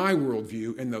in my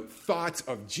worldview, in the thoughts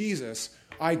of Jesus,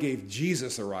 I gave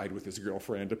Jesus a ride with his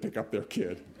girlfriend to pick up their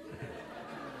kid.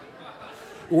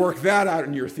 Work that out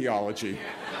in your theology.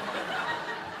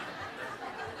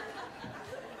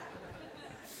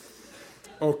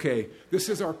 Okay, this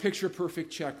is our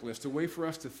picture-perfect checklist, a way for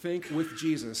us to think with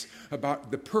Jesus about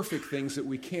the perfect things that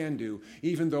we can do,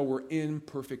 even though we're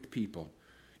imperfect people.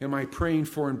 Am I praying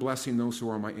for and blessing those who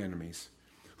are my enemies?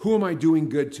 Who am I doing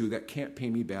good to that can't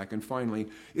pay me back? And finally,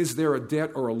 is there a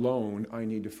debt or a loan I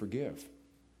need to forgive?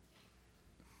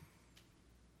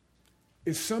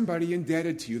 Is somebody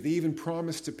indebted to you? They even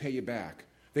promised to pay you back.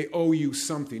 They owe you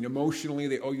something. Emotionally,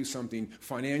 they owe you something.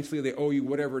 Financially, they owe you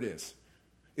whatever it is.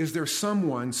 Is there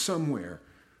someone somewhere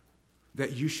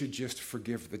that you should just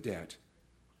forgive the debt?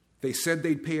 They said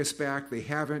they'd pay us back. They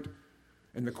haven't.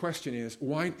 And the question is,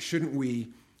 why shouldn't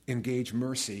we engage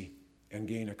mercy and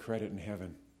gain a credit in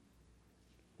heaven?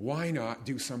 Why not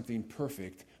do something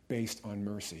perfect based on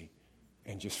mercy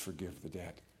and just forgive the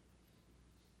debt?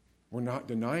 We're not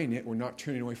denying it. We're not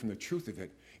turning away from the truth of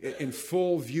it. In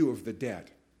full view of the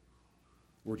debt,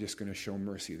 we're just going to show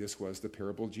mercy. This was the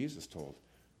parable Jesus told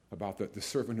about the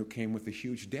servant who came with a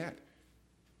huge debt.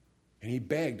 And he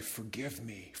begged, "Forgive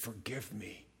me, forgive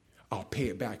me. I'll pay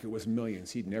it back." It was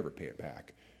millions. He'd never pay it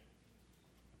back.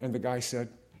 And the guy said,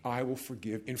 "I will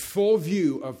forgive." In full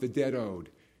view of the debt owed,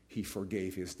 he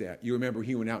forgave his debt. You remember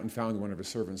he went out and found one of his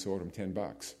servants who owed him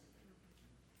 $10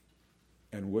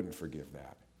 and wouldn't forgive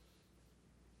that.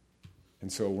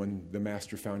 And so when the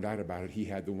master found out about it, he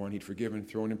had the one he'd forgiven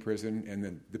thrown in prison. And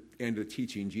then the end of the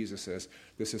teaching, Jesus says,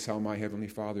 "This is how my heavenly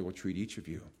Father will treat each of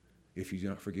you if you do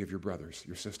not forgive your brothers,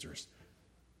 your sisters.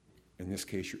 In this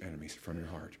case, your enemies from your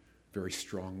heart." Very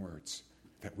strong words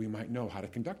that we might know how to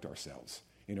conduct ourselves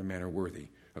in a manner worthy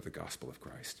of the gospel of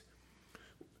Christ.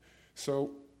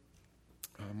 So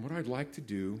what I'd like to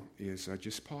do is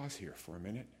just pause here for a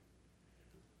minute.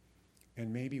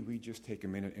 And maybe we just take a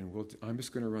minute and I'm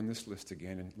just going to run this list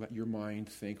again and let your mind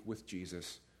think with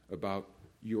Jesus about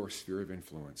your sphere of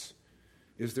influence.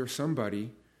 Is there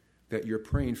somebody that you're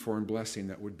praying for and blessing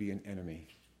that would be an enemy.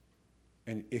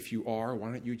 And if you are,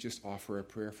 why don't you just offer a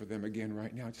prayer for them again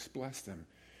right now? Just bless them.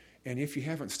 And if you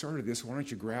haven't started this, why don't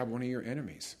you grab one of your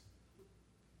enemies?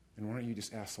 And why don't you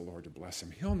just ask the Lord to bless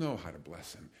him? He'll know how to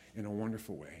bless him in a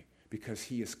wonderful way because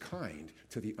he is kind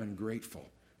to the ungrateful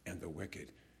and the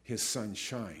wicked. His sun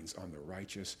shines on the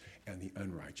righteous and the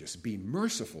unrighteous. Be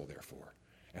merciful, therefore,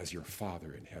 as your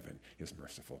Father in heaven is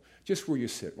merciful. Just where you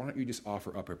sit, why don't you just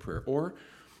offer up a prayer? Or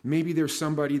maybe there's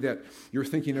somebody that you're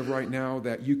thinking of right now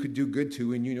that you could do good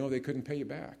to and you know they couldn't pay you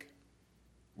back.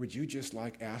 Would you just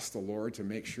ask the Lord to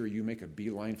make sure you make a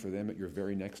beeline for them at your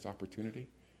very next opportunity?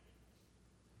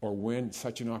 Or when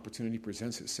such an opportunity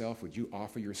presents itself, would you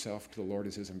offer yourself to the Lord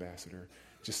as his ambassador?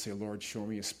 Just say, Lord, show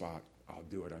me a spot. I'll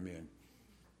do it. I'm in.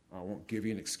 I won't give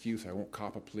you an excuse. I won't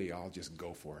cop a plea. I'll just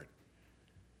go for it.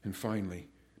 And finally,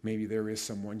 maybe there is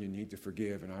someone you need to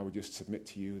forgive, and I would just submit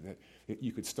to you that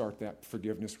you could start that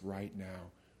forgiveness right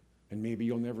now. And maybe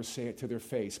you'll never say it to their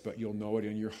face, but you'll know it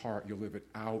in your heart. You'll live it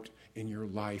out in your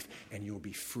life, and you'll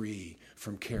be free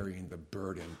from carrying the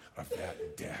burden of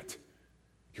that debt.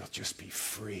 You'll just be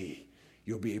free.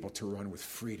 You'll be able to run with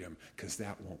freedom because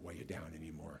that won't weigh you down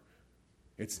anymore.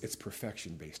 It's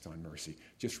perfection based on mercy.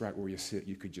 Just right where you sit,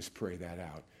 you could just pray that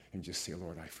out and just say,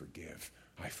 Lord, I forgive.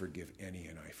 I forgive any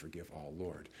and I forgive all.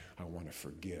 Lord, I want to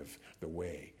forgive the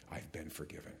way I've been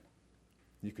forgiven.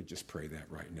 You could just pray that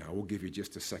right now. We'll give you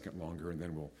just a second longer, and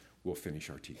then we'll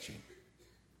finish our teaching.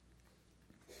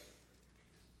 Is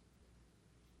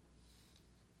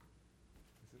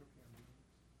it okay I'm doing this?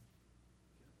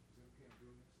 Is it okay I'm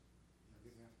doing this? I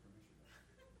didn't ask permission.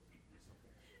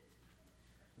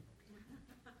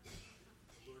 It's okay.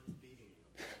 Lord's beating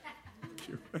you. Thank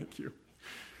you. Thank you.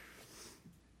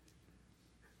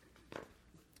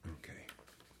 Okay.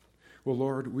 Well,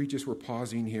 Lord, we just were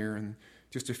pausing here, and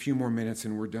just a few more minutes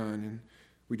and we're done. And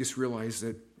we just realized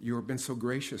that you have been so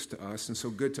gracious to us and so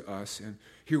good to us. And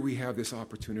here we have this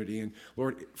opportunity. And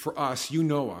Lord, for us, you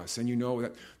know us. And you know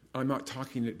that I'm not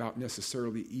talking about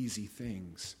necessarily easy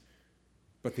things,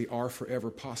 but they are forever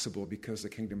possible because the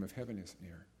kingdom of heaven is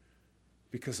near.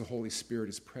 Because the Holy Spirit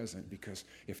is present. Because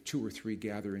if 2 or 3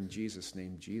 gather in Jesus'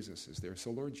 name, Jesus is there.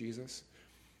 So Lord Jesus,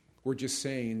 we're just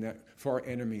saying that for our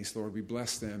enemies, Lord, we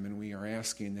bless them, and we are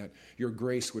asking that your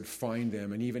grace would find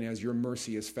them, and even as your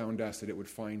mercy has found us, that it would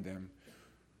find them.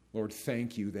 Lord,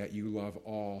 thank you that you love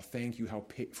all. Thank you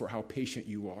for how patient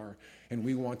you are, and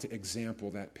we want to example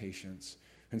that patience.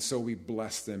 And so we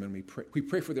bless them, and we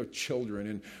pray for their children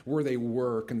and where they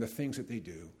work and the things that they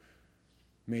do.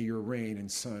 May your rain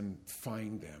and sun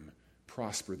find them,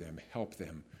 prosper them, help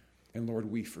them. And Lord,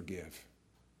 we forgive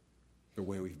the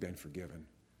way we've been forgiven.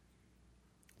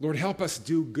 Lord, help us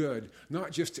do good,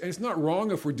 and it's not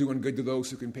wrong if we're doing good to those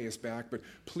who can pay us back, but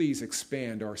please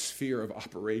expand our sphere of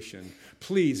operation.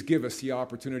 Please give us the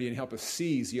opportunity and help us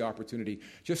seize the opportunity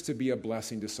just to be a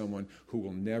blessing to someone who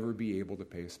will never be able to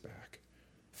pay us back.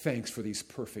 Thanks for these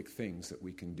perfect things that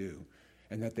we can do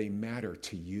and that they matter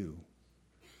to you.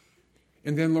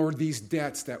 And then, Lord, these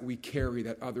debts that we carry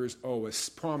that others owe us,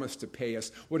 promise to pay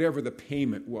us, whatever the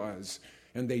payment was,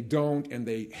 and they don't, and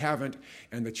they haven't,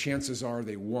 and the chances are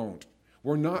they won't.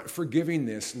 We're not forgiving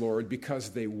this, Lord, because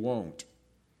they won't.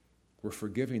 We're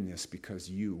forgiving this because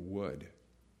you would.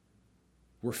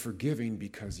 We're forgiving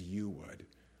because you would.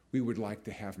 We would like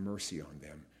to have mercy on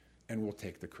them, and we'll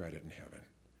take the credit in heaven.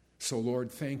 So,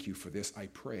 Lord, thank you for this. I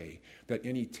pray that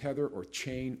any tether or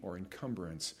chain or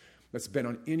encumbrance that's been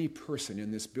on any person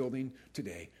in this building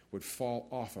today would fall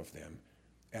off of them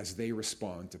as they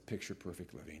respond to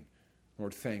picture-perfect living.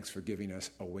 Lord, thanks for giving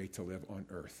us a way to live on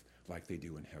earth like they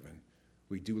do in heaven.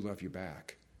 We do love you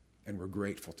back, and we're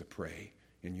grateful to pray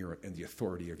in the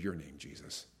authority of your name,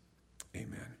 Jesus.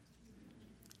 Amen.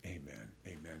 Amen.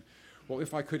 Amen. Well,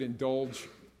 if I could indulge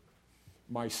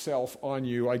myself on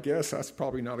you, I guess that's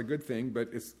probably not a good thing, but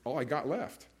it's all I got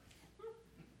left.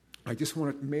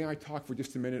 May I talk for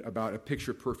just a minute about a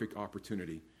picture-perfect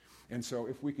opportunity? And so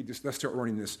if we could let's start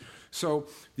running this. So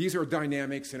these are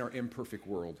dynamics in our imperfect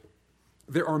world.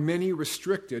 There are many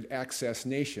restricted access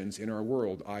nations in our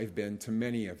world. I've been to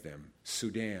many of them.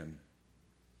 Sudan,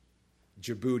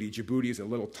 Djibouti. Djibouti is a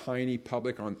little tiny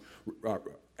republic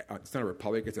it's not a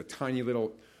republic, it's a tiny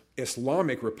little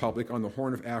Islamic republic on the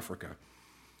Horn of Africa.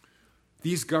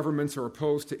 These governments are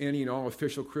opposed to any and all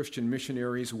official Christian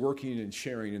missionaries working and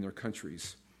sharing in their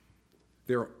countries.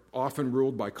 They're often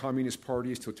ruled by communist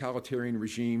parties, totalitarian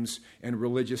regimes, and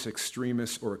religious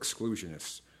extremists or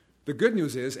exclusionists. The good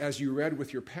news is, as you read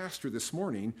with your pastor this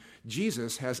morning,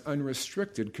 Jesus has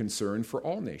unrestricted concern for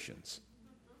all nations.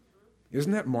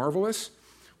 Isn't that marvelous?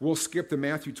 We'll skip the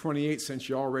Matthew 28 since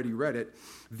you already read it.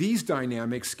 These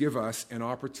dynamics give us an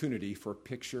opportunity for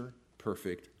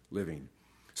picture-perfect living.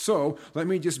 So let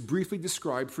me just briefly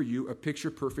describe for you a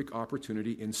picture-perfect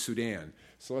opportunity in Sudan.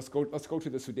 So let's go to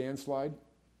the Sudan slide.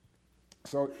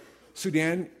 So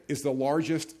Sudan is the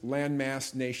largest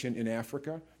landmass nation in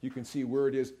Africa. You can see where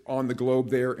it is on the globe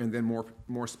there, and then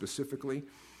more specifically.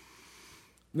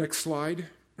 Next slide.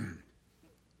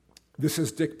 This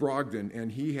is Dick Brogdon,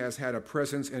 and he has had a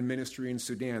presence and ministry in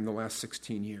Sudan the last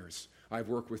 16 years. I've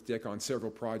worked with Dick on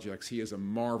several projects. He is a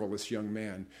marvelous young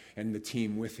man, and the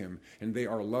team with him. And they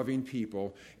are loving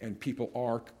people, and people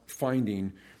are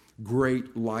finding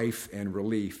great life and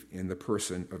relief in the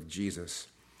person of Jesus.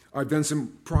 I've done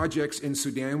some projects in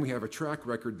Sudan. We have a track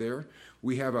record there.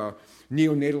 We have a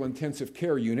neonatal intensive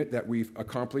care unit that we've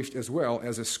accomplished, as well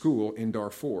as a school in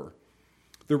Darfur.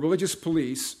 The religious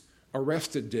police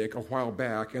arrested Dick a while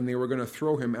back, and they were going to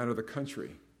throw him out of the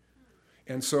country.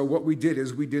 And so what we did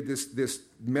is we did this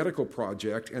medical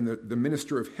project, and the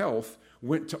Minister of Health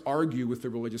went to argue with the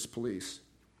religious police.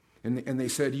 And they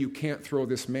said, you can't throw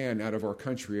this man out of our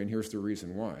country, and here's the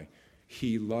reason why.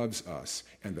 He loves us.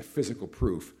 And the physical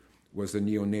proof was the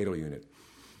neonatal unit.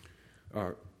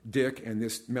 Dick and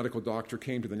this medical doctor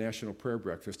came to the National Prayer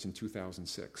Breakfast in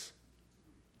 2006,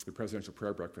 the Presidential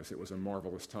Prayer Breakfast. It was a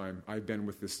marvelous time. I've been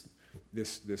with this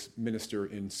minister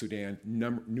in Sudan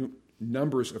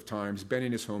numbers of times, been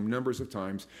in his home numbers of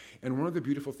times. And one of the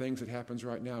beautiful things that happens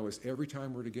right now is every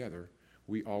time we're together,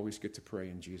 we always get to pray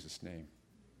in Jesus' name.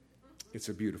 It's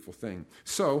a beautiful thing.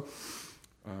 So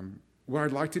what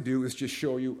I'd like to do is just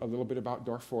show you a little bit about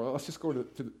Darfur. Let's just go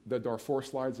to the Darfur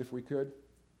slides if we could.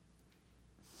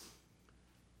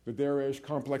 The Daresh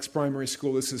Complex Primary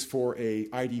School, this is for a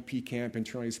IDP camp,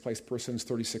 internally displaced persons,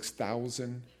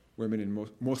 36,000 women, and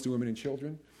mostly women and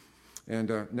children.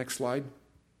 And next slide.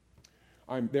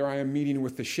 I am meeting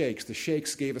with the sheikhs. The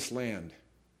sheikhs gave us land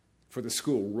for the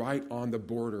school right on the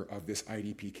border of this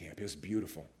IDP camp. It was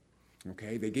beautiful.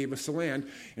 Okay, they gave us the land,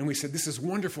 and we said, this is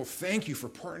wonderful. Thank you for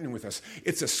partnering with us.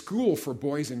 It's a school for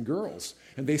boys and girls.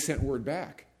 And they sent word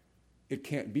back. It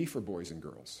can't be for boys and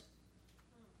girls.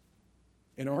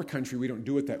 In our country, we don't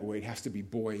do it that way. It has to be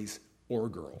boys or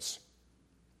girls.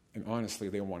 And honestly,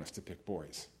 they want us to pick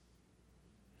boys.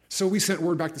 So we sent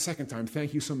word back the second time,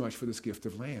 thank you so much for this gift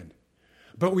of land.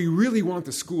 But we really want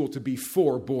the school to be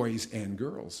for boys and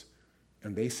girls.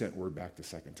 And they sent word back the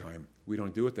second time, we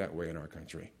don't do it that way in our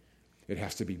country. It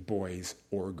has to be boys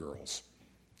or girls.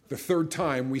 The third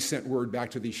time, we sent word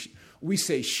back to we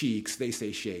say sheiks, they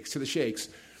say sheikhs. To the sheikhs,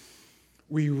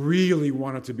 we really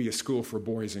want it to be a school for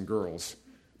boys and girls.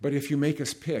 But if you make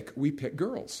us pick, we pick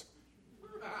girls.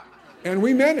 And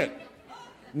we meant it.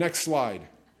 Next slide.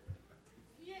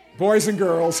 Boys and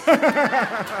girls.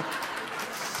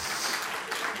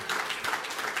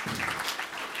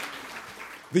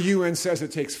 The UN says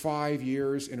it takes 5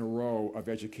 years in a row of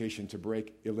education to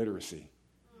break illiteracy.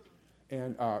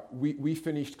 And we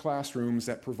finished classrooms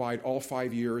that provide all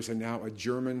 5 years, and now a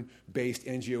German-based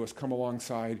NGO has come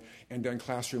alongside and done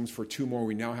classrooms for 2 more.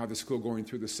 We now have the school going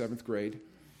through the 7th grade.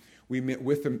 We met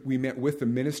with the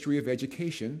Ministry of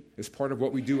Education as part of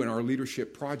what we do in our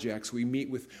leadership projects. We meet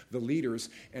with the leaders,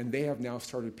 and they have now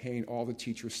started paying all the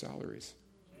teachers' salaries.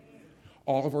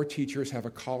 All of our teachers have a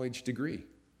college degree.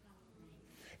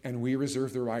 And we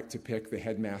reserve the right to pick the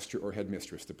headmaster or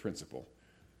headmistress, the principal.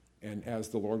 And as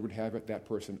the Lord would have it, that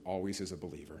person always is a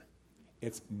believer.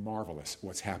 It's marvelous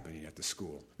what's happening at the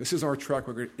school. This is our track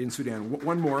record in Sudan.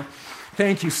 One more.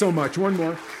 Thank you so much. One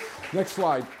more. Next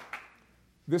slide.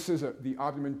 This is the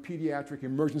Abdomen Pediatric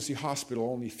Emergency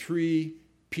Hospital. Only 3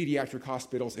 pediatric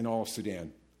hospitals in all of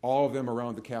Sudan. All of them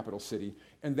around the capital city.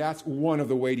 And that's one of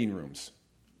the waiting rooms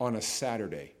on a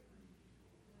Saturday.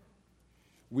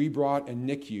 We brought a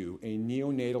NICU, a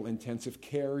neonatal intensive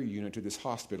care unit, to this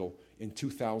hospital in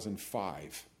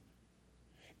 2005.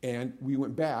 And we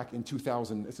went back in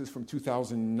 2000, this is from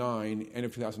 2009, end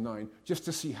of 2009, just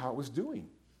to see how it was doing.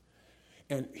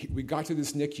 And we got to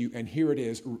this NICU, and here it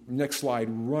is, next slide,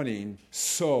 running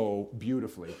so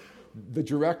beautifully. The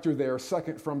director there,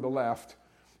 second from the left,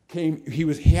 came, he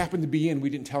happened to be in, we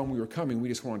didn't tell him we were coming, we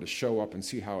just wanted to show up and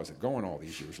see how is it going all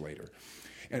these years later.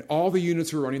 And all the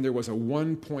units were running. There was a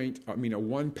 1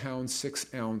 pound, 6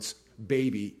 ounce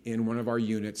baby in one of our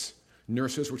units.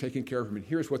 Nurses were taking care of him. And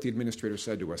here's what the administrator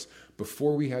said to us.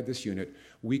 Before we had this unit,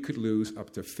 we could lose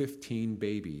up to 15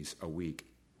 babies a week.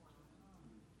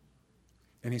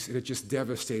 And he said it just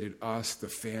devastated us, the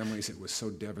families. It was so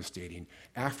devastating.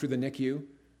 After the NICU,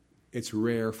 it's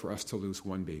rare for us to lose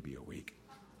 1 baby a week.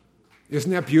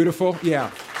 Isn't that beautiful? Yeah,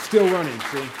 still running,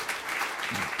 see?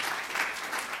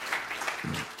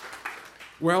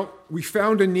 Well, we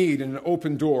found a need and an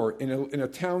open door in a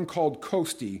town called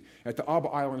Kosti at the Abba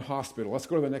Island Hospital. Let's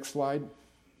go to the next slide.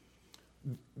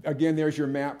 Again, there's your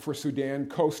map for Sudan.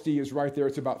 Kosti is right there.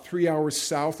 It's about 3 hours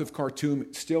south of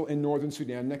Khartoum, still in northern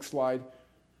Sudan. Next slide.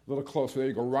 A little closer. There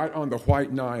you go, right on the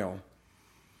White Nile.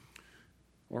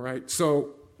 All right,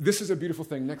 so this is a beautiful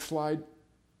thing. Next slide.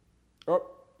 Oh,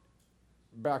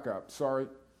 back up. Sorry.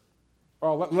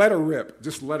 Oh, let her rip.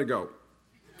 Just let it go.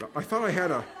 I thought I had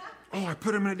a... Oh, I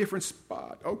put him in a different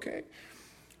spot. Okay.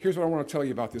 Here's what I want to tell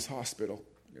you about this hospital.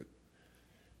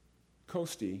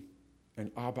 Kosti and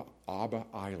Abba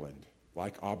Island,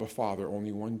 like Abba Father,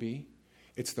 only one B,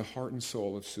 it's the heart and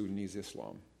soul of Sudanese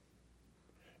Islam.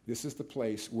 This is the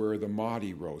place where the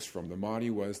Mahdi rose from. The Mahdi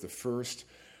was the first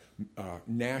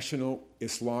national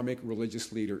Islamic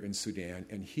religious leader in Sudan,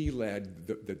 and he led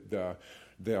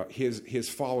his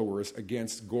followers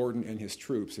against Gordon and his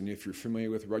troops. And if you're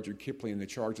familiar with Rudyard Kipling in the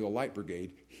Charge of the Light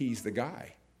Brigade, he's the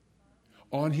guy.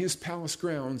 On his palace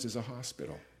grounds is a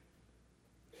hospital.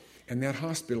 And that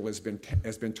hospital has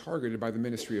been targeted by the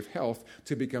Ministry of Health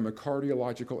to become a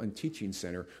cardiological and teaching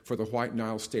center for the White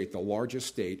Nile State, the largest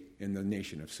state in the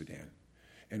nation of Sudan.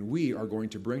 And we are going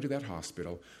to bring to that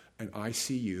hospital an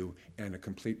ICU and a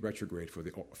complete retrograde for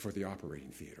the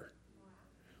operating theater.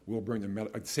 We'll bring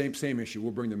the same issue.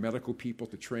 We'll bring the medical people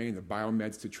to train, the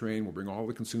biomeds to train. We'll bring all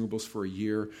the consumables for a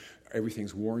year.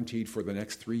 Everything's warranted for the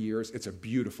next 3 years. It's a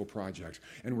beautiful project.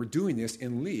 And we're doing this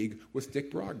in league with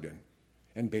Dick Brogden.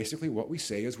 And basically what we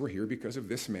say is we're here because of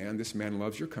this man. This man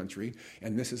loves your country,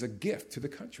 and this is a gift to the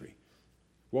country.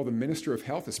 Well, the Minister of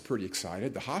Health is pretty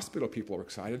excited. The hospital people are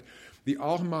excited. The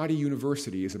Al-Mahdi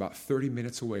University is about 30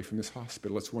 minutes away from this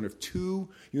hospital. It's one of 2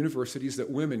 universities that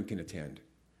women can attend.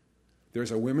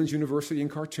 There's a women's university in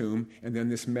Khartoum, and then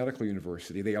this medical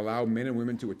university. They allow men and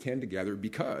women to attend together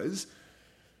because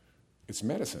it's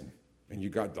medicine. And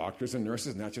you've got doctors and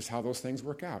nurses, and that's just how those things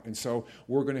work out. And so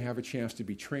we're going to have a chance to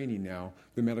be training now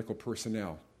the medical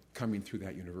personnel coming through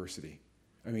that university.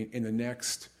 I mean, in the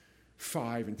next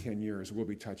 5 and 10 years, we'll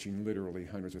be touching literally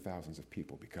hundreds of thousands of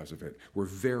people because of it. We're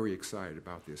very excited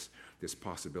about this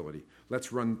possibility.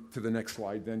 Let's run to the next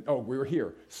slide then. Oh, we're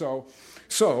here. So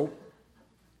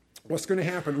what's going to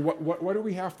happen? What do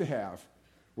we have to have?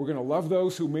 We're going to love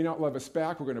those who may not love us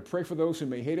back. We're going to pray for those who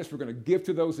may hate us. We're going to give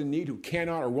to those in need who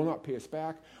cannot or will not pay us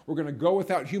back. We're going to go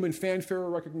without human fanfare or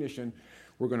recognition.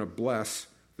 We're going to bless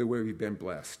the way we've been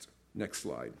blessed. Next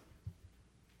slide.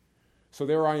 So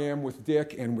there I am with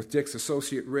Dick and with Dick's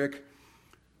associate Rick,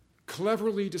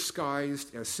 cleverly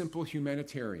disguised as simple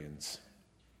humanitarians.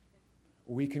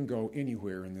 We can go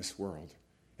anywhere in this world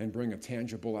and bring a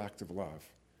tangible act of love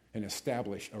and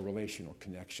establish a relational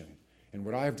connection. And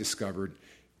what I've discovered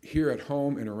here at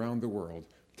home and around the world,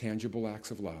 tangible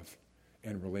acts of love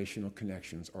and relational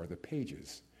connections are the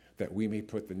pages that we may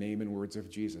put the name and words of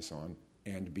Jesus on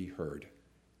and be heard.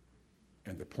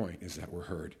 And the point is that we're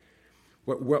heard.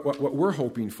 What we're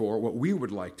hoping for, what we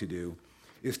would like to do,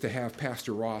 is to have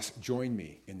Pastor Ross join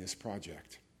me in this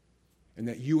project. And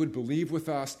that you would believe with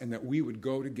us and that we would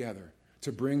go together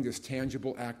to bring this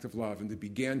tangible act of love and to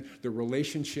begin the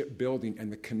relationship building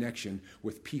and the connection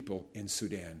with people in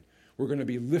Sudan. We're going to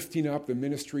be lifting up the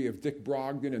ministry of Dick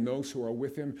Brogden and those who are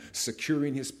with him,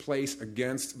 securing his place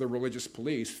against the religious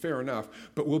police, fair enough,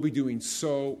 but we'll be doing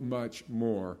so much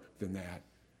more than that.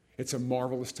 It's a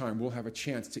marvelous time. We'll have a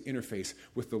chance to interface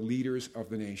with the leaders of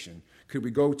the nation. Could we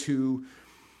go to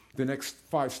the next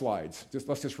 5 slides?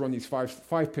 Let's just run these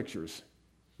five pictures.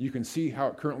 You can see how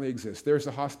it currently exists. There's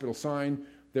the hospital sign.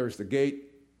 There's the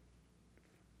gate.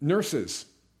 Nurses,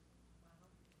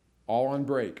 all on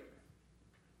break.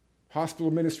 Hospital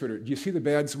administrator, do you see the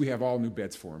beds? We have all new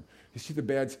beds for them. You see the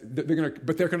beds? They're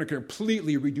going to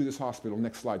completely redo this hospital.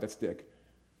 Next slide. That's Dick.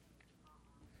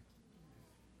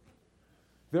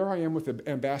 There I am with the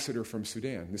ambassador from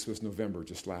Sudan. This was November,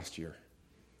 just last year.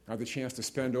 I had the chance to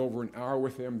spend over an hour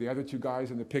with him. The other 2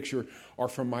 guys in the picture are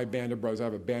from my band of brothers. I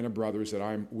have a band of brothers that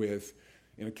I'm with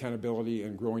in accountability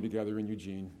and growing together in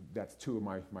Eugene. That's 2 of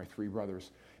my 3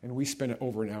 brothers. And we spent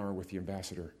over an hour with the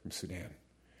ambassador from Sudan.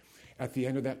 At the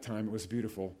end of that time, it was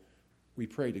beautiful. We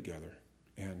prayed together.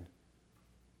 And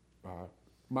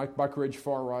Mike Buckridge,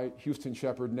 far right, Houston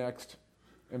Shepherd next,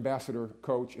 ambassador,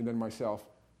 coach, and then myself.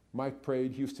 Mike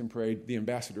prayed, Houston prayed, the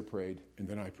ambassador prayed, and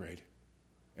then I prayed.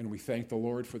 And we thanked the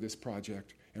Lord for this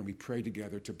project, and we prayed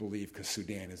together to believe, because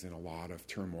Sudan is in a lot of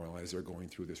turmoil as they're going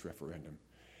through this referendum.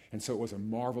 And so it was a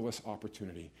marvelous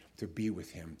opportunity to be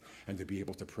with him and to be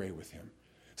able to pray with him.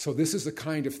 So this is the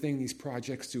kind of thing these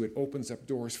projects do. It opens up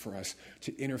doors for us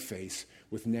to interface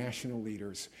with national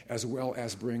leaders, as well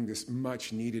as bring this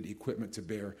much-needed equipment to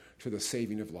bear to the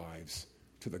saving of lives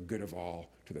to the good of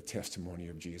all, to the testimony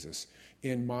of Jesus.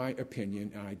 In my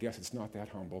opinion, and I guess it's not that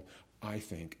humble, I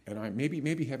think, and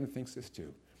maybe heaven thinks this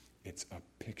too, it's a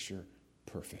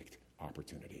picture-perfect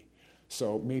opportunity.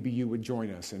 So maybe you would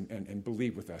join us and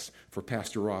believe with us for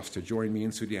Pastor Ross to join me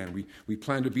in Sudan. We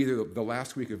plan to be there the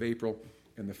last week of April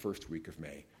and the first week of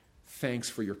May. Thanks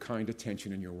for your kind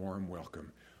attention and your warm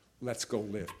welcome. Let's go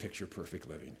live picture-perfect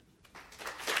living.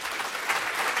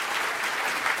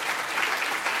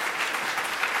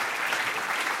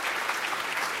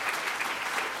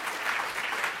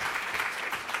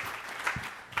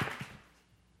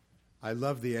 I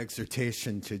love the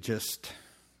exhortation to just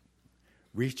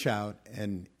reach out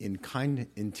and in kind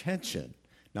intention,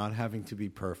 not having to be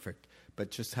perfect, but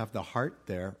just have the heart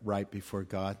there right before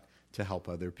God to help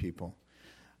other people.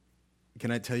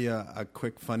 Can I tell you a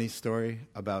quick funny story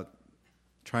about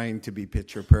trying to be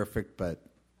picture perfect, but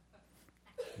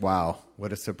wow,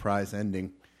 what a surprise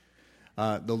ending.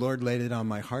 The Lord laid it on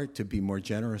my heart to be more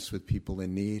generous with people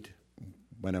in need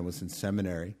when I was in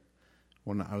seminary.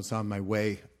 When I was on my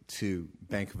way to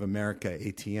Bank of America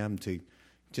ATM to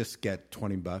just get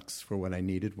 $20 for what I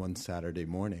needed one Saturday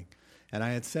morning. And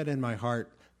I had said in my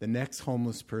heart, the next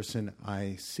homeless person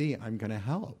I see, I'm going to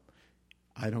help.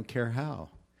 I don't care how.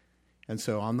 And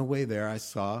so on the way there, I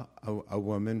saw a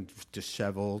woman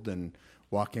disheveled and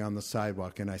walking on the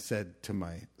sidewalk. And I said to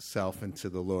myself and to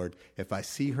the Lord, if I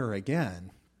see her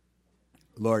again,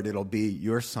 Lord, it'll be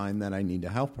your sign that I need to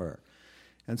help her.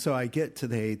 And so I get to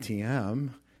the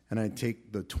ATM, and I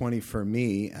take the 20 for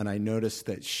me, and I notice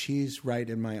that she's right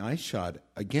in my eye shot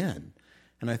again.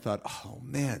 And I thought, oh,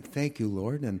 man, thank you,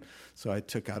 Lord. And so I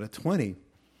took out a 20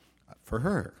 for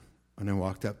her. And I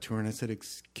walked up to her, and I said,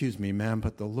 excuse me, ma'am,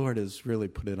 but the Lord has really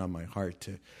put it on my heart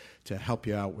to help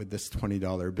you out with this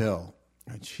 $20 bill.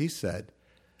 And she said,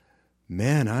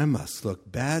 man, I must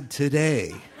look bad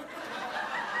today.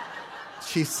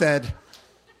 She said,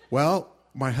 well,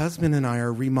 my husband and I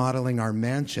are remodeling our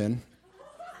mansion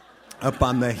up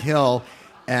on the hill,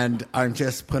 and I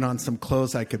just put on some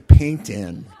clothes I could paint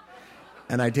in.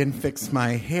 And I didn't fix my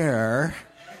hair.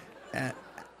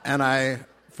 And I,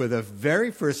 for the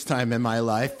very first time in my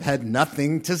life, had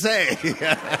nothing to say.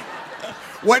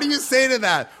 What do you say to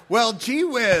that? Well, gee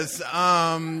whiz.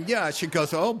 Yeah, she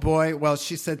goes, oh, boy. Well,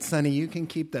 she said, Sonny, you can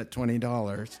keep that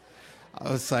 $20.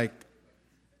 I was like,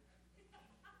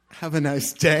 have a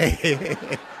nice day.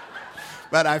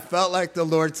 But I felt like the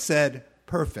Lord said,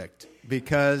 perfect.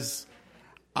 Because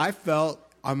I felt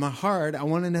on my heart I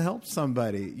wanted to help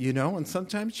somebody, you know. And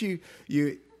sometimes you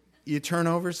turn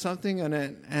over something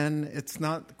and it's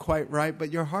not quite right,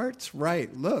 but your heart's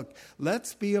right. Look,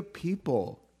 let's be a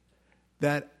people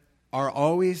that are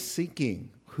always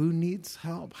seeking who needs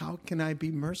help. How can I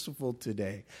be merciful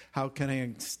today? How can I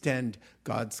extend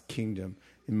God's kingdom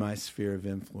in my sphere of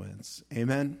influence?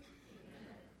 Amen.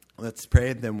 Let's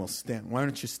pray, then we'll stand. Why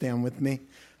don't you stand with me?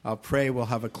 I'll pray. We'll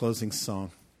have a closing song.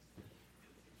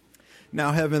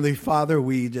 Now, Heavenly Father,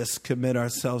 we just commit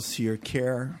ourselves to your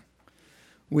care.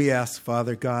 We ask,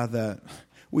 Father God, that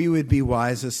we would be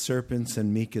wise as serpents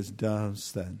and meek as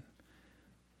doves. That,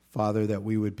 Father, that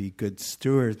we would be good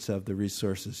stewards of the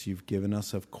resources you've given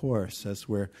us, of course, as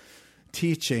we're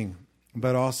teaching.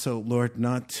 But also, Lord,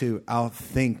 not to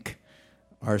outthink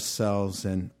ourselves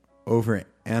and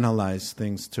overanalyze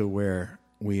things to where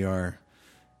we are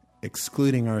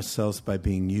excluding ourselves by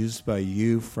being used by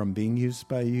you from being used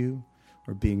by you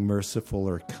or being merciful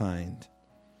or kind.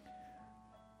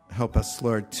 Help us,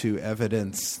 Lord, to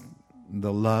evidence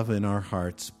the love in our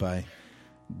hearts by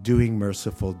doing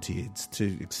merciful deeds,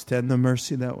 to extend the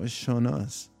mercy that was shown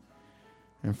us,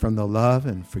 and from the love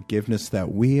and forgiveness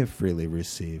that we have freely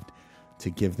received,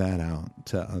 to give that out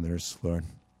to others, Lord.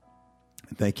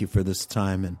 Thank you for this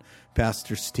time and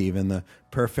Pastor Stephen, the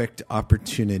perfect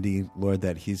opportunity, Lord,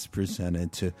 that he's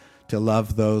presented to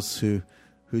love those who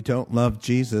don't love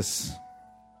Jesus,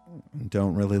 and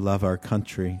don't really love our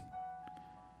country,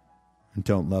 and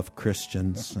don't love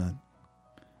Christians.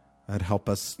 I'd help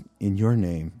us in your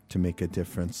name to make a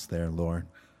difference there, Lord.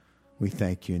 We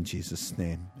thank you in Jesus'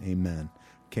 name. Amen.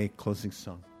 Okay, closing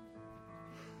song.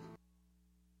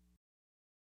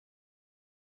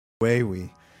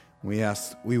 We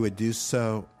asked we would do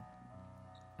so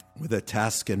with a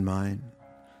task in mind,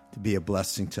 to be a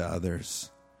blessing to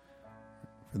others.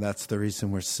 For that's the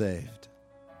reason we're saved.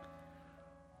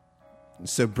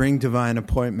 So bring divine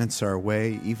appointments our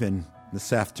way, even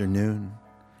this afternoon,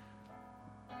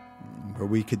 where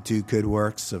we could do good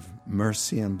works of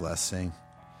mercy and blessing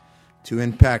to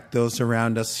impact those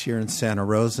around us here in Santa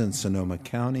Rosa and Sonoma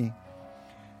County,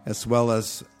 as well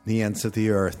as the ends of the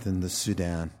earth in the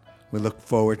Sudan. We look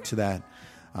forward to that.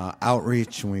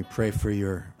 outreach, and we pray for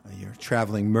your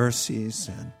traveling mercies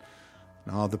and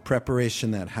all the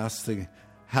preparation that has to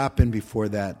happen before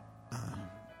that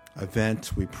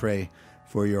event. We pray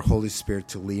for your Holy Spirit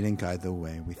to lead and guide the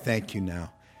way. We thank you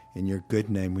now. In your good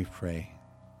name we pray.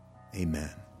 Amen.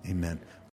 Amen.